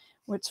nugget,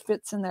 which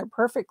fits in there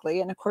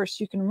perfectly. And of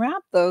course you can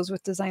wrap those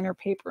with designer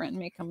paper and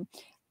make them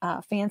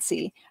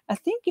fancy. I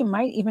think you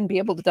might even be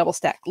able to double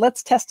stack.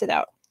 Let's test it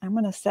out. I'm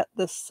going to set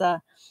this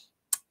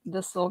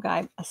this little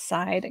guy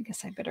aside. I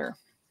guess I better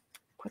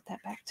put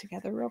that back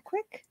together real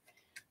quick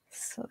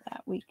so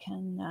that we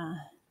can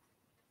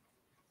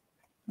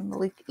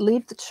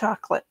leave the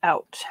chocolate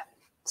out.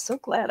 So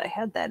glad I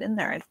had that in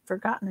there. I'd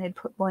forgotten I'd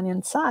put one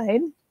inside.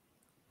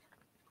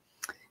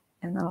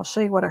 And then I'll show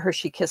you what a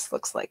Hershey Kiss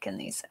looks like in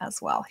these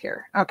as well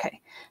here.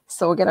 Okay,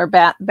 so we'll get our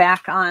bat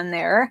back on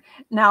there.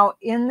 Now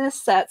in this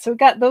set, so we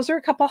got, those are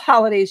a couple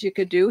holidays you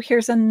could do.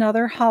 Here's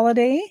another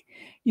holiday.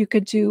 You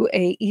could do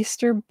a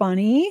Easter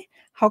bunny.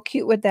 How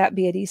cute would that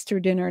be at Easter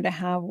dinner to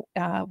have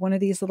one of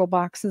these little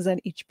boxes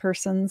at each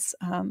person's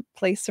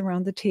place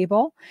around the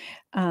table?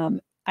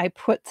 I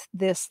put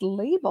this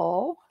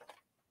label,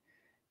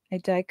 I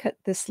die cut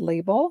this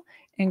label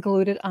and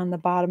glued it on the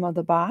bottom of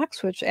the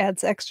box, which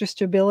adds extra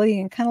stability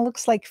and kind of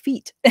looks like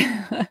feet.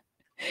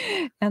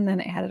 And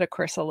then added, of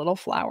course, a little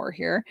flower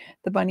here.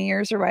 The bunny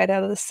ears are right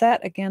out of the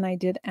set. Again, I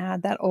did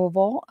add that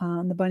oval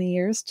on the bunny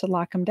ears to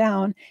lock them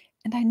down.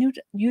 And I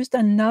used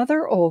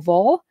another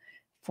oval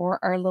for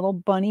our little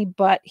bunny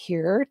butt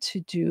here to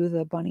do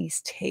the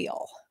bunny's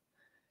tail.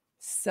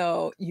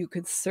 So you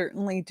could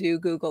certainly do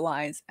Google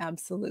eyes.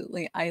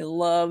 Absolutely. I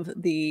love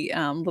the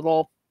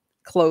little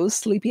closed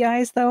sleepy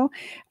eyes though.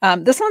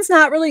 This one's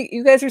not really,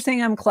 you guys are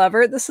saying I'm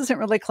clever. This isn't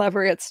really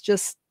clever. It's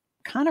just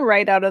kind of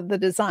right out of the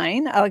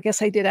design. I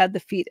guess I did add the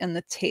feet and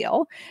the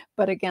tail,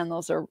 but again,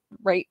 those are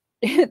right,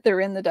 they're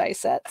in the die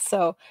set.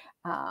 So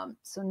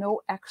so no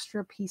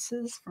extra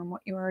pieces from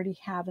what you already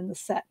have in the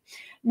set.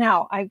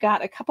 Now I've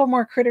got a couple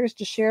more critters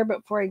to share,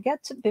 but before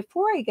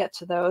I get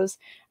to those,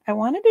 I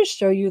wanted to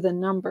show you the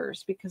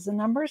numbers because the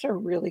numbers are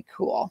really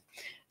cool.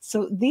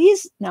 So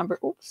these numbers,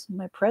 oops,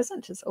 my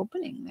present is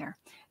opening there.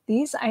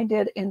 These I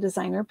did in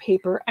designer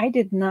paper. I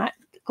did not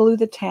glue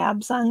the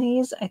tabs on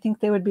these. I think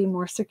they would be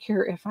more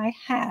secure if I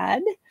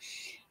had,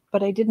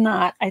 but I did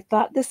not. I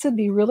thought this would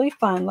be really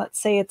fun. Let's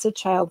say it's a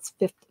child's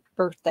 5th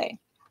birthday.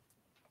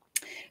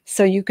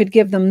 So you could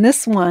give them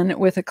this one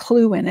with a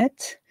clue in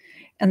it,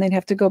 and they'd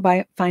have to go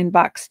find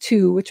box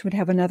 2, which would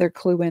have another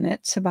clue in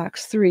it, to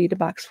box 3, to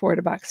box 4,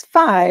 to box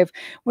 5,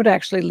 would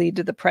actually lead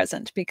to the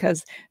present,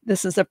 because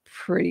this is a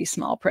pretty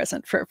small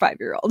present for a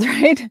 5-year-old,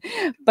 right?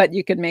 But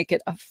you could make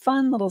it a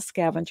fun little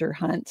scavenger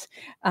hunt.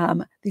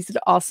 These would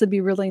also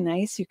be really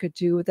nice. You could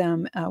do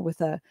them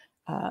with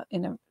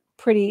in a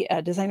pretty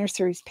designer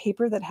series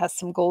paper that has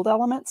some gold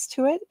elements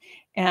to it,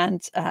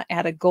 and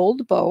add a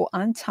gold bow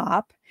on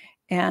top,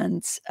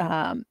 and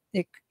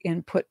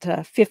put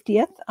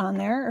 50th on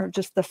there, or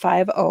just the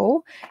 50,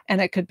 and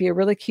it could be a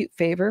really cute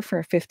favor for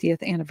a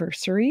 50th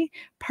anniversary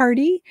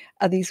party.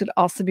 These would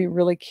also be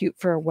really cute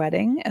for a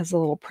wedding as a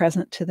little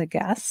present to the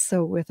guests.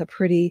 So with a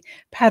pretty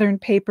patterned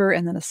paper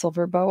and then a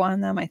silver bow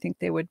on them, I think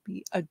they would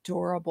be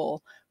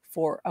adorable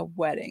for a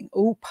wedding.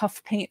 Oh,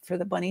 puff paint for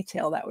the bunny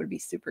tail. That would be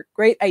super.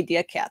 Great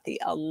idea, Kathy.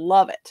 I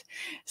love it.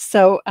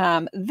 So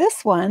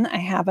this one, I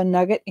have a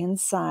nugget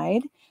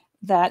inside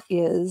that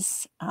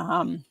is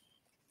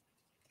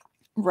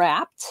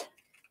wrapped.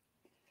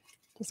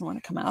 Doesn't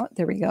want to come out.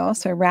 There we go.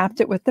 So I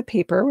wrapped it with the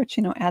paper, which,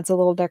 you know, adds a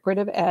little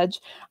decorative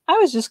edge. I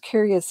was just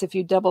curious if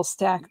you double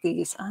stack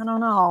these. I don't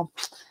know.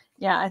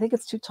 Yeah, I think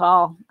it's too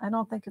tall. I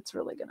don't think it's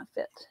really going to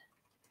fit.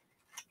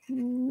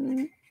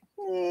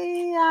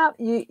 Yeah,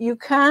 you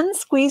can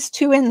squeeze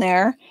 2 in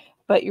there,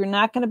 but you're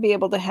not going to be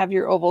able to have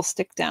your oval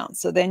stick down.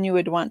 So then you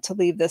would want to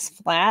leave this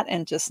flat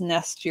and just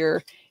nest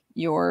your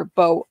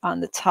bow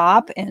on the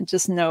top, and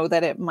just know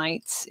that it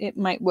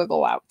might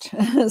wiggle out.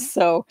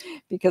 So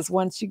because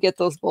once you get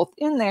those both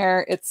in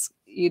there, it's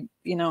you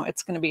know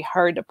it's going to be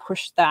hard to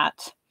push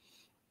that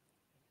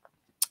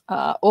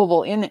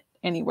oval in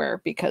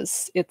anywhere,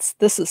 because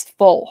this is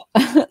full,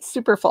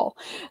 super full.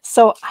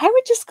 So I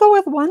would just go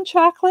with 1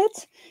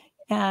 chocolate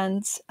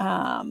and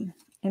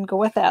go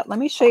with that. Let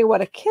me show you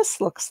what a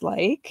kiss looks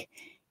like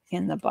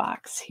in the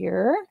box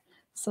here.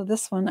 So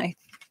this one,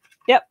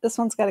 yep, this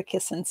one's got a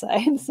kiss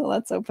inside. So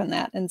let's open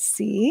that and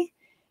see.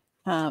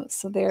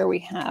 So there we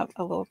have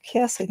a little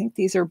kiss. I think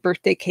these are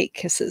birthday cake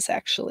kisses,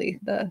 actually,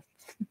 the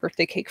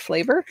birthday cake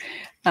flavor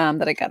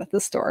that I got at the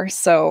store.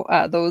 So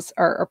those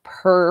are a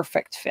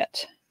perfect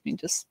fit. You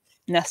just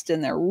nest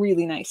in there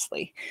really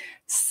nicely.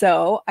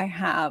 So I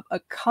have a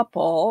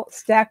couple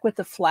stacked with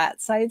the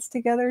flat sides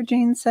together,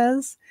 Jane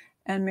says,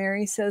 and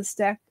Mary says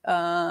stack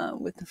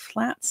with the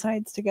flat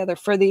sides together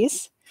for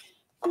these.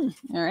 All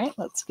right,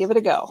 let's give it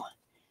a go.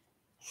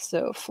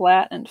 So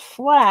flat and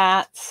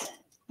flat,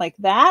 like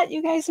that,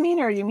 you guys mean,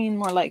 or you mean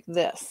more like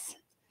this?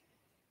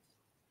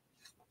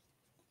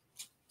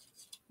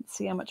 Let's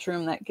see how much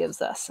room that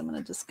gives us. I'm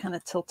going to just kind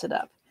of tilt it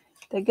up.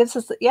 That gives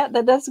us, yeah,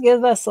 that does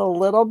give us a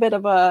little bit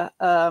of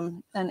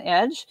an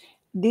edge.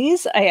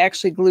 These I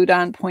actually glued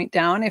on point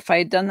down. If I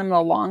had done them the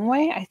long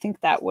way, I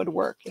think that would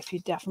work if you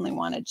definitely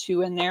wanted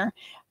 2 in there.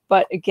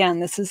 But again,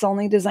 this is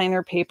only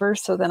designer paper,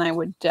 so then I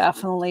would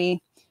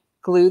definitely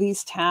glue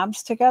these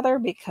tabs together,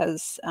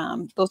 because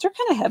those are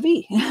kind of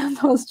heavy,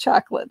 those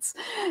chocolates,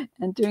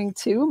 and doing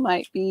 2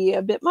 might be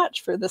a bit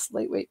much for this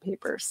lightweight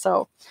paper.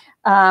 So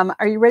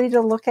are you ready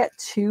to look at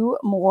 2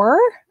 more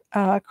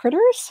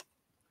critters?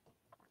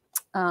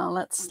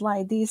 Let's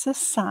slide these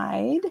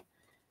aside.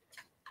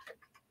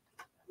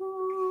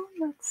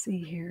 Let's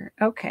see here.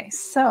 Okay,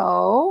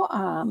 so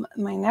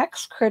my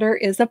next critter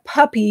is a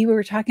puppy. We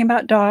were talking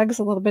about dogs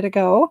a little bit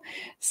ago.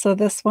 So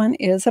this one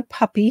is a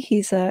puppy.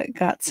 He's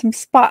got some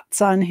spots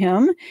on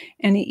him,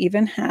 and he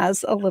even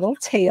has a little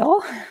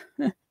tail.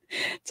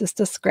 Just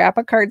a scrap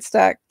of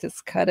cardstock,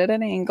 just cut at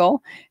an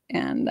angle,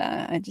 and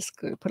I just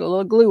put a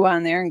little glue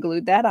on there and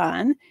glued that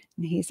on.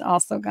 And he's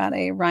also got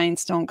a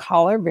rhinestone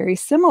collar, very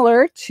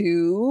similar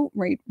to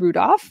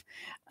Rudolph.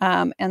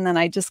 And then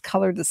I just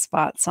colored the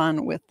spots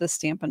on with the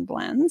Stampin'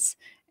 Blends.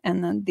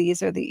 And then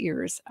these are the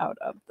ears out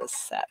of the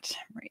set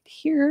right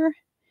here.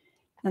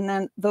 And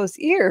then those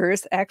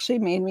ears actually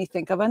made me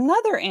think of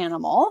another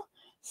animal.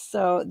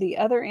 So the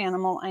other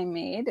animal I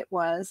made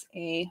was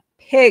a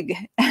pig.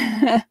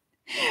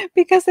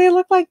 Because they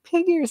look like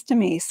pig ears to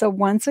me. So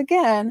once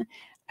again,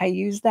 I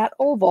used that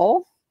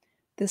oval.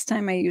 This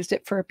time I used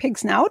it for a pig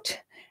snout.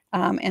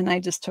 And I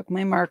just took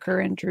my marker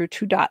and drew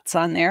 2 dots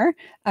on there.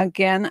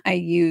 Again, I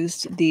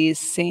used these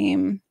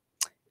same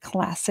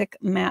classic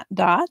matte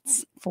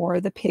dots for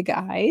the pig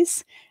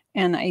eyes.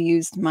 And I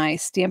used my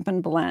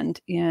Stampin' Blend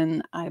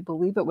in, I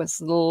believe it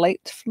was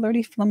Light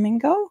Flirty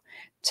Flamingo,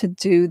 to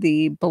do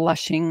the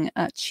blushing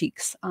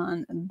cheeks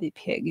on the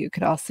pig. You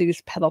could also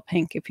use Petal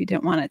Pink if you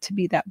didn't want it to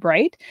be that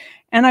bright.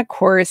 And of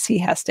course, he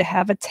has to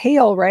have a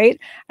tail, right?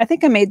 I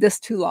think I made this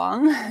too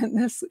long,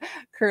 this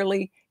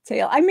curly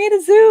tail. I made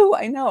a zoo,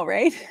 I know,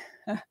 right?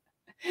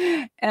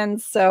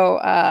 And so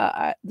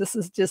this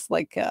is just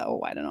like,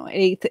 I don't know,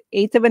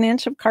 eighth of an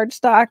inch of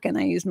cardstock. And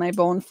I used my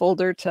bone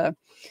folder to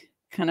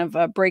kind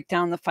of break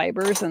down the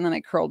fibers, and then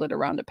I curled it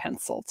around a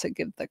pencil to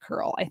give the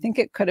curl. I think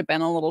it could have been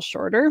a little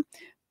shorter,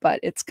 but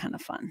it's kind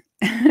of fun.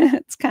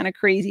 It's kind of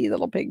crazy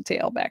little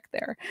pigtail back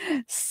there.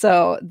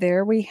 So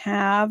there we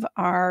have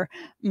our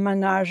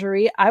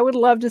menagerie. I would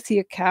love to see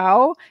a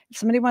cow. If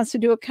somebody wants to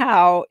do a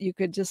cow, you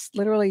could just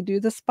literally do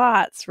the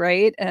spots,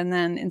 right? And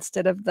then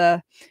instead of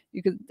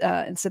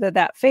instead of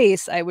that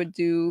face, I would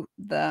do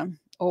the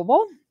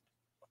oval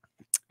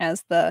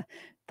as the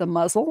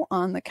muzzle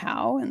on the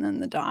cow and then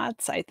the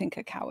dots. I think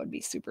a cow would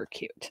be super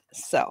cute.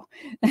 So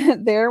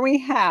there we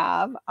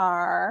have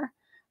our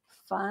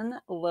fun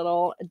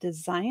little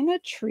design a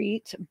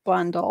treat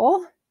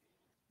bundle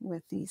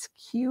with these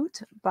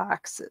cute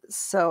boxes.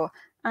 So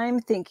I'm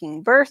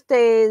thinking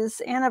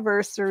birthdays,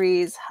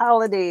 anniversaries,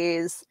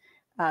 holidays,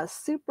 a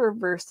super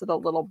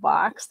versatile little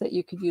box that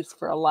you could use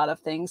for a lot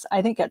of things.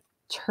 I think a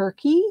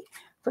turkey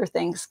for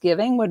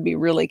Thanksgiving would be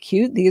really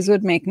cute. These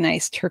would make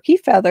nice turkey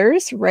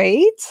feathers,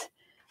 right?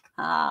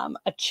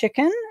 A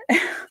chicken.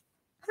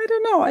 I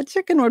don't know. A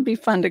chicken would be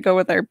fun to go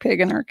with our pig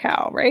and our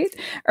cow, right?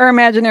 Or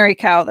imaginary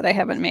cow that I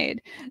haven't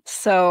made.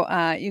 So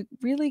you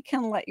really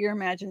can let your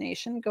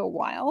imagination go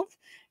wild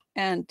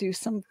and do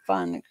some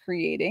fun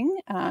creating.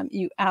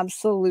 You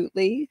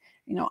absolutely,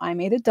 I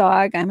made a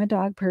dog. I'm a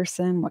dog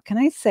person. What can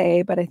I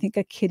say? But I think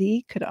a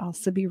kitty could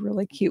also be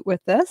really cute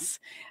with this.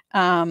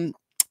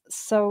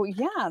 So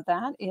yeah,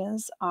 that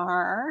is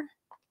our,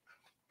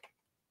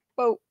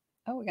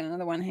 oh, we got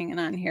another one hanging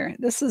on here.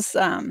 This was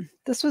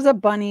a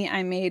bunny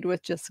I made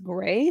with just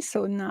gray,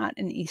 so not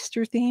an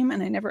Easter theme,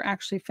 and I never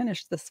actually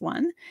finished this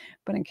one.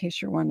 But in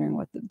case you're wondering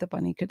what the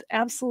bunny could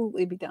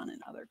absolutely be done in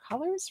other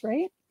colors,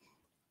 right?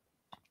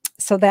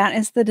 So that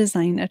is the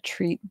Design a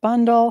Treat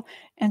bundle,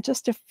 and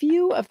just a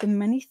few of the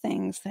many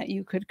things that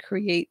you could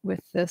create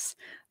with this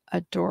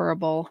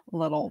adorable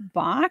little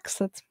box.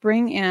 Let's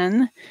bring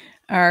in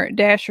our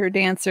Dasher,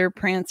 Dancer,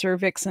 Prancer,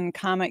 Vixen,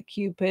 Comet,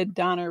 Cupid,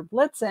 Donner,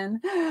 Blitzen,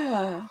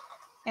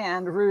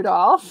 and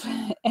Rudolph,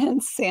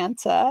 and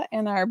Santa,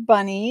 and our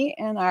bunny,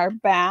 and our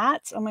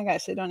bat. Oh my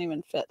gosh, they don't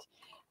even fit.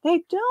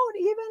 They don't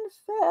even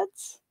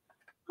fit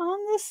on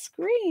the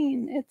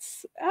screen.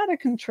 It's out of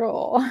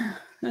control.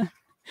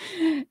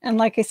 And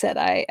like I said,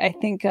 I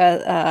think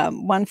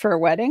one for a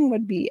wedding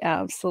would be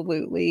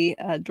absolutely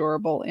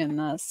adorable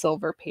in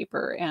silver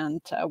paper,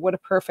 and what a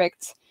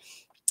perfect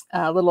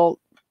little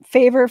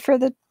favor for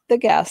the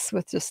guests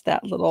with just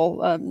that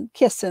little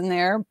kiss in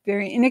there.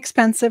 Very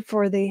inexpensive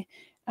for the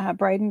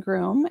bride and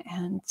groom,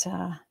 and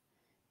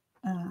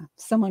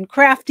someone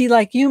crafty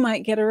like you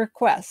might get a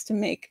request to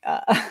make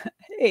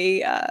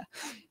a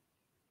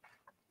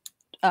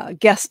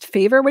guest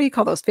favor. What do you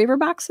call those? Favor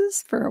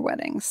boxes for a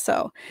wedding.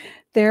 So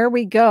there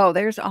we go.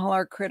 There's all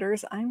our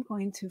critters. I'm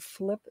going to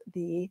flip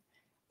the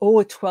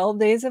 12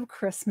 Days of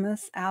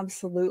Christmas.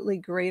 Absolutely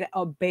great.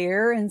 A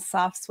bear in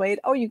soft suede.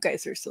 Oh, you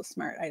guys are so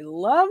smart. I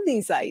love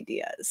these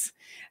ideas.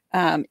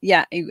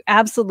 Yeah, you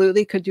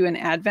absolutely could do an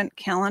advent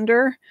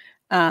calendar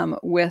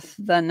with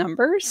the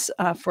numbers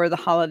for the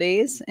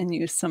holidays and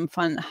use some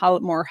fun,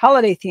 more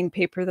holiday themed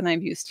paper than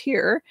I've used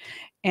here.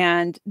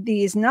 And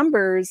these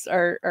numbers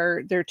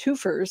are they're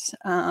twofers.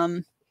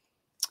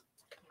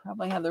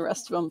 Probably have the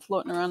rest of them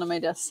floating around on my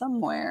desk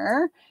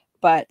somewhere.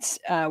 But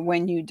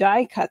when you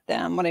die cut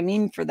them, what I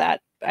mean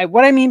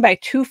by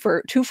two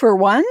for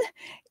one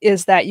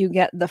is that you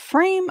get the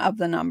frame of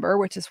the number,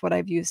 which is what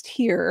I've used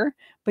here,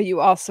 but you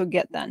also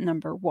get that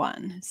number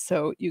 1.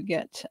 So you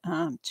get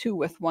 2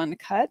 with 1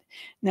 cut.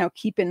 Now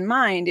keep in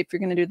mind, if you're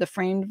going to do the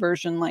framed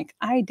version like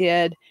I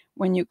did,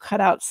 when you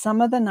cut out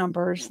some of the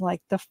numbers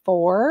like the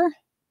 4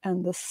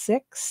 and the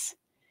 6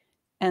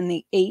 and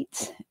the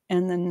 8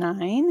 and the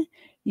 9,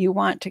 you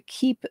want to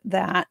keep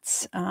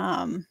that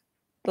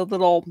the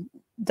little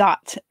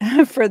dot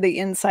for the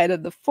inside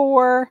of the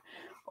 4,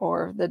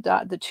 or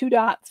the 2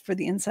 dots for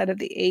the inside of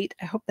the 8.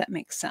 I hope that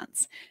makes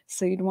sense.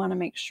 So you'd want to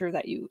make sure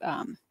that you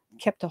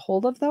kept a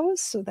hold of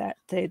those so that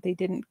they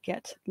didn't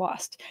get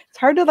lost. It's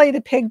hard to lay the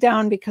pig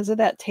down because of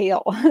that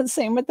tail.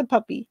 Same with the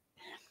puppy.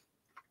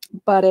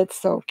 But it's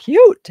so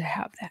cute to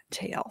have that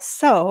tail.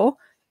 So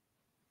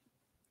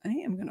I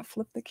am going to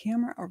flip the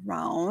camera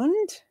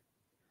around.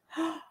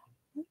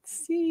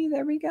 Let's see.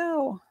 There we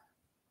go.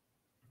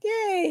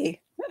 Yay.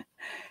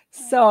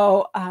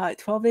 So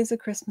 12 Days of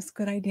Christmas,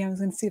 good idea. I was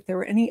going to see if there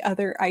were any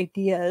other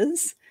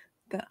ideas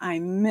that I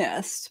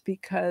missed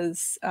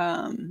because,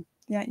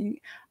 yeah,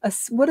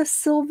 would a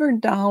silver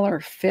dollar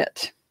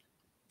fit?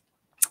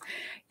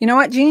 You know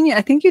what, Jean?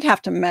 I think you'd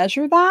have to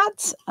measure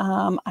that.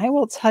 I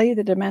will tell you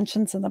the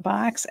dimensions in the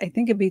box. I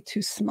think it'd be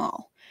too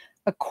small.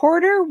 A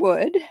quarter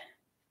would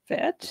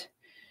fit.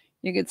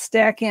 You could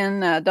stack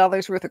in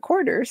dollars worth of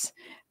quarters.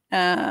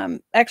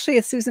 Actually,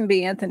 a Susan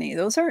B. Anthony.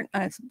 Those aren't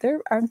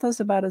those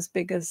about as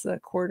big as the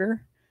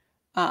quarter?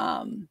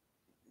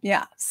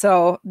 Yeah.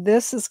 So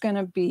this is going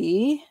to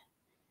be,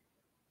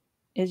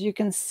 as you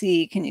can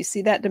see, can you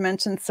see that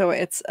dimension? So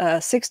it's a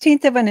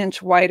 1/16 of an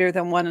inch wider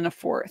than 1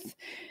 1/4.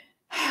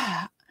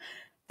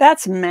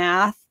 That's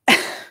math.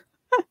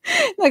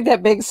 Like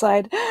that big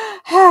slide.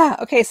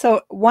 Okay,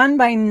 so 1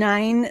 by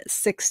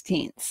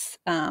 9/16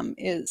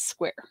 is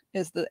square,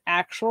 is the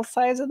actual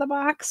size of the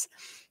box.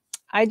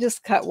 I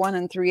just cut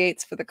 1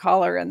 3/8 for the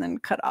collar and then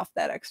cut off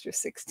that extra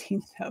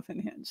 1/16 of an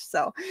inch.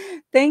 So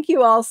thank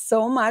you all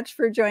so much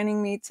for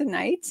joining me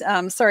tonight.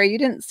 Sorry, you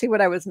didn't see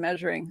what I was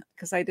measuring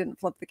because I didn't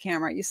flip the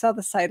camera. You saw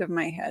the side of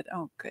my head.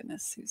 Oh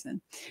goodness,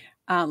 Susan.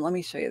 Let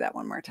me show you that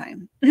one more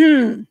time.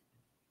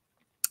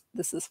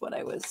 This is what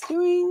I was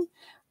doing,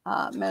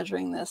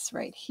 measuring this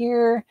right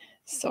here.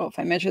 So if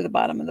I measure the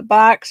bottom of the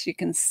box, you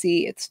can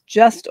see it's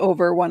just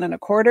over 1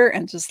 1/4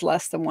 and just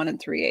less than 1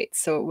 3/8.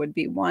 So it would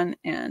be 1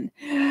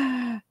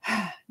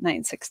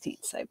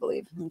 9/16, I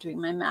believe. I'm doing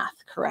my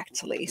math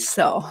correctly.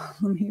 So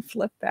let me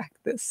flip back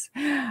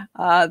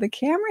the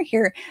camera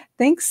here.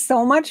 Thanks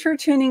so much for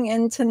tuning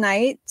in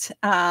tonight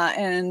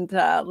and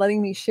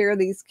letting me share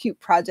these cute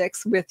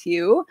projects with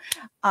you.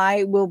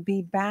 I will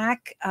be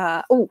back.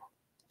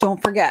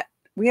 Don't forget,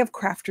 we have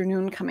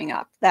Crafternoon coming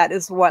up. That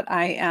is what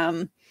I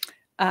am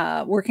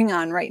working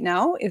on right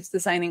now, is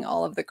designing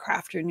all of the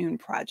Crafternoon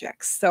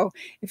projects. So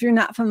if you're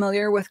not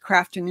familiar with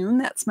Crafternoon,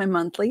 that's my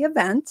monthly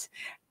event.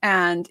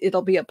 And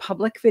it'll be a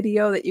public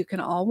video that you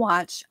can all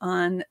watch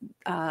on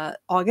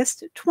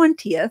August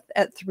 20th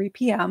at 3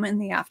 p.m. in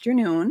the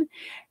afternoon.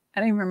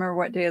 I don't even remember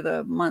what day of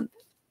the month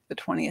the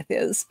 20th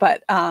is,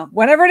 but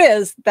whatever it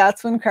is,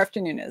 that's when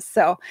Crafternoon is.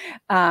 So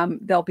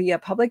there'll be a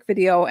public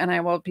video and I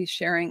will be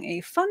sharing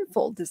a fun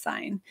fold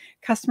design.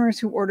 Customers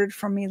who ordered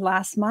from me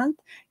last month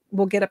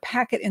will get a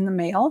packet in the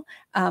mail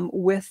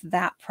with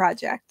that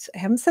project. I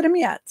haven't sent them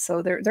yet,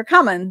 so they're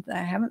coming. I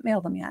haven't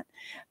mailed them yet.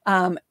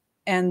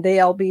 And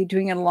they'll be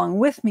doing it along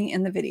with me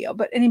in the video,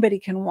 but anybody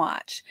can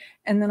watch.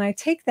 And then I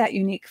take that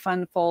unique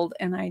fun fold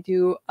and I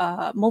do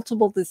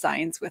multiple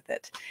designs with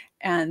it.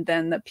 And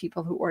then the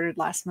people who ordered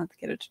last month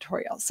get a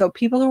tutorial. So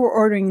people who are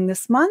ordering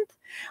this month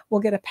will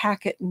get a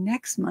packet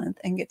next month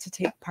and get to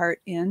take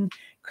part in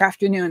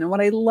Crafternoon. And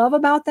what I love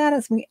about that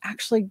is we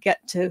actually get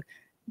to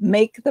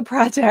make the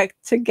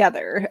project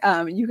together.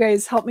 You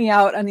guys help me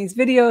out on these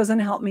videos and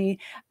help me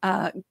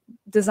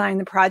design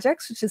the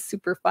projects, which is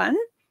super fun.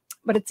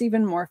 But it's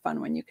even more fun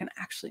when you can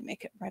actually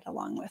make it right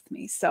along with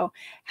me. So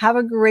have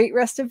a great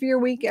rest of your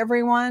week,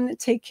 everyone.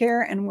 Take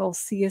care, and we'll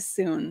see you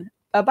soon.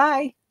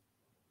 Bye-bye.